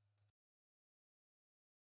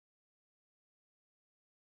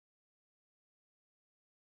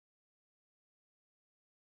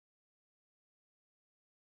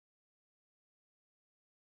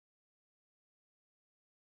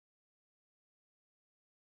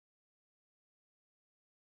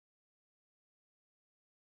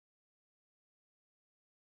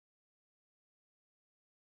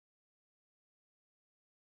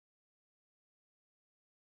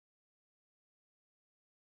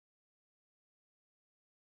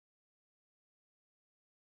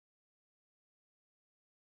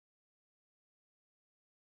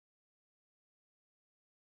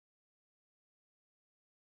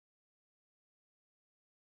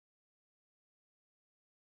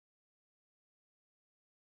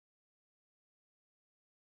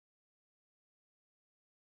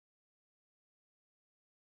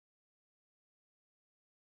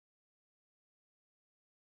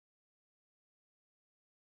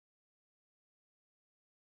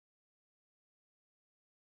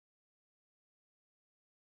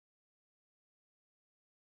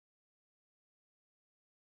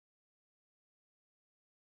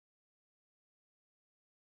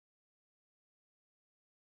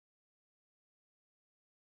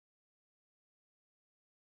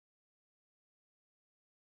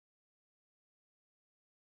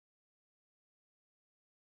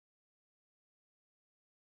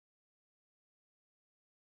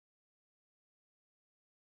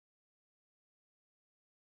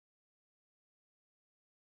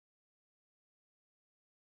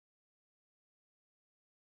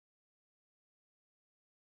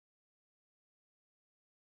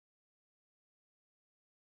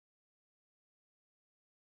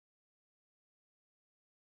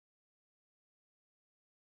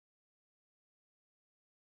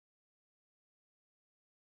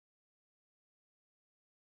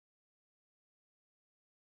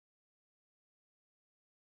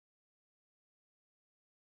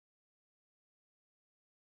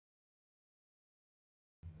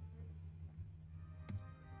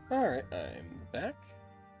 Alright, I'm back.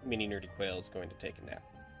 Mini Nerdy Quail is going to take a nap.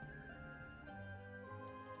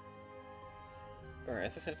 Alright,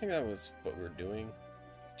 as I said, I think that was what we were doing.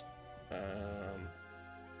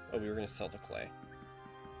 Oh, we were going to sell the clay.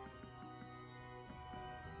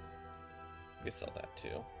 We could sell that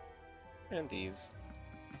too. And these.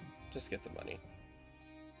 Just get the money.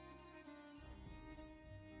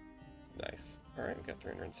 Nice. Alright, we got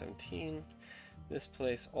 317. This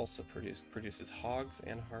place also produces hogs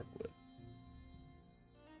and hardwood.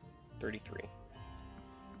 33.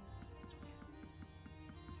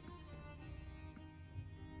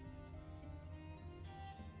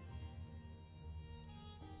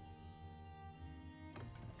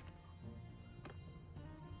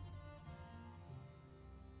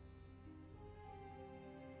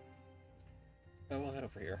 Oh, we'll head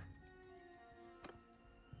over here.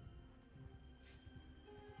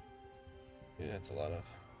 Yeah, that's a lot of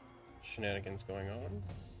shenanigans going on.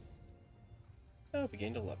 Oh, we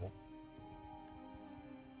gained a level.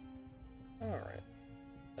 Alright.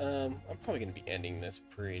 I'm probably going to be ending this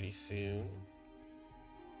pretty soon.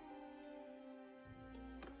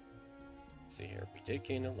 Let's see here, we did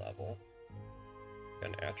gain a level. Got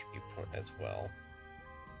an attribute point as well.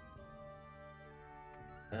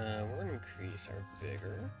 We're going to increase our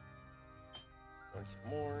vigor once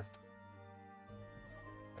more.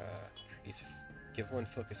 Give one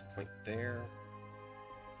focus point there.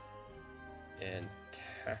 And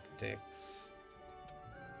tactics.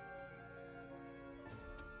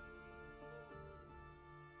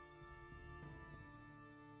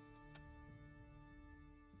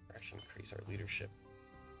 Actually increase our leadership.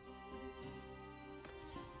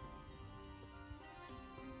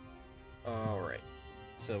 Alright.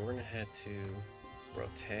 So we're gonna head to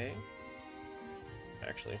Rote.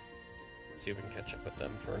 Actually, see if we can catch up with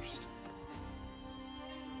them first.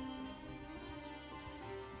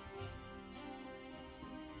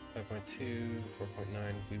 .2,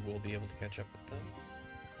 4.9, we will be able to catch up with them.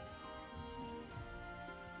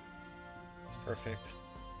 Perfect.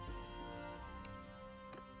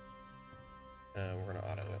 We're gonna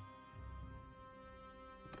auto it.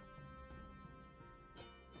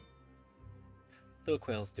 Little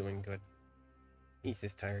Quail's doing good. He's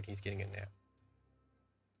just tired, he's getting a nap.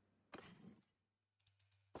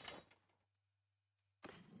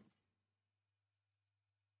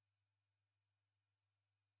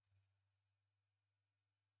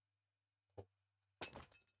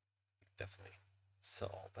 Definitely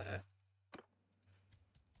sell that.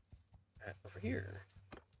 That over here.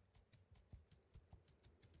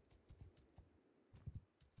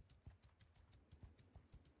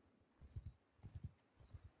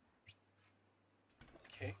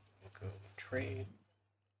 Okay, we'll go trade.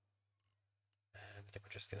 And I think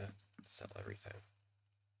we're just gonna sell everything.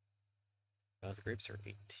 The grapes are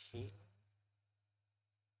 18.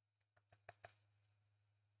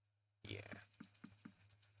 Yeah.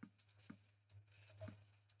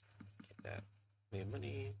 Get that made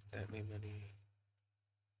money, that made money.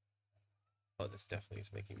 Oh, this definitely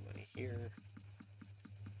is making money here.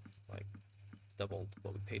 Like, doubled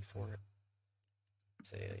what we paid for it.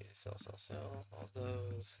 Say, sell, all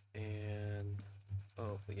those, and,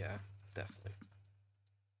 oh, yeah, definitely.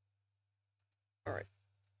 Alright.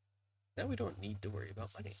 Now we don't need to worry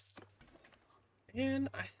about money. And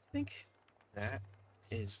I think that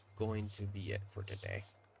is going to be it for today.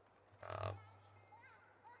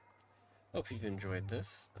 Hope you've enjoyed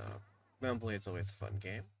this. Mount Blade's always a fun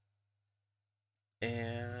game.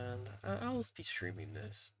 And I'll be streaming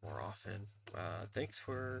this more often. Thanks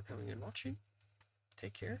for coming and watching.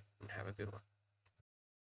 Take care and have a good one.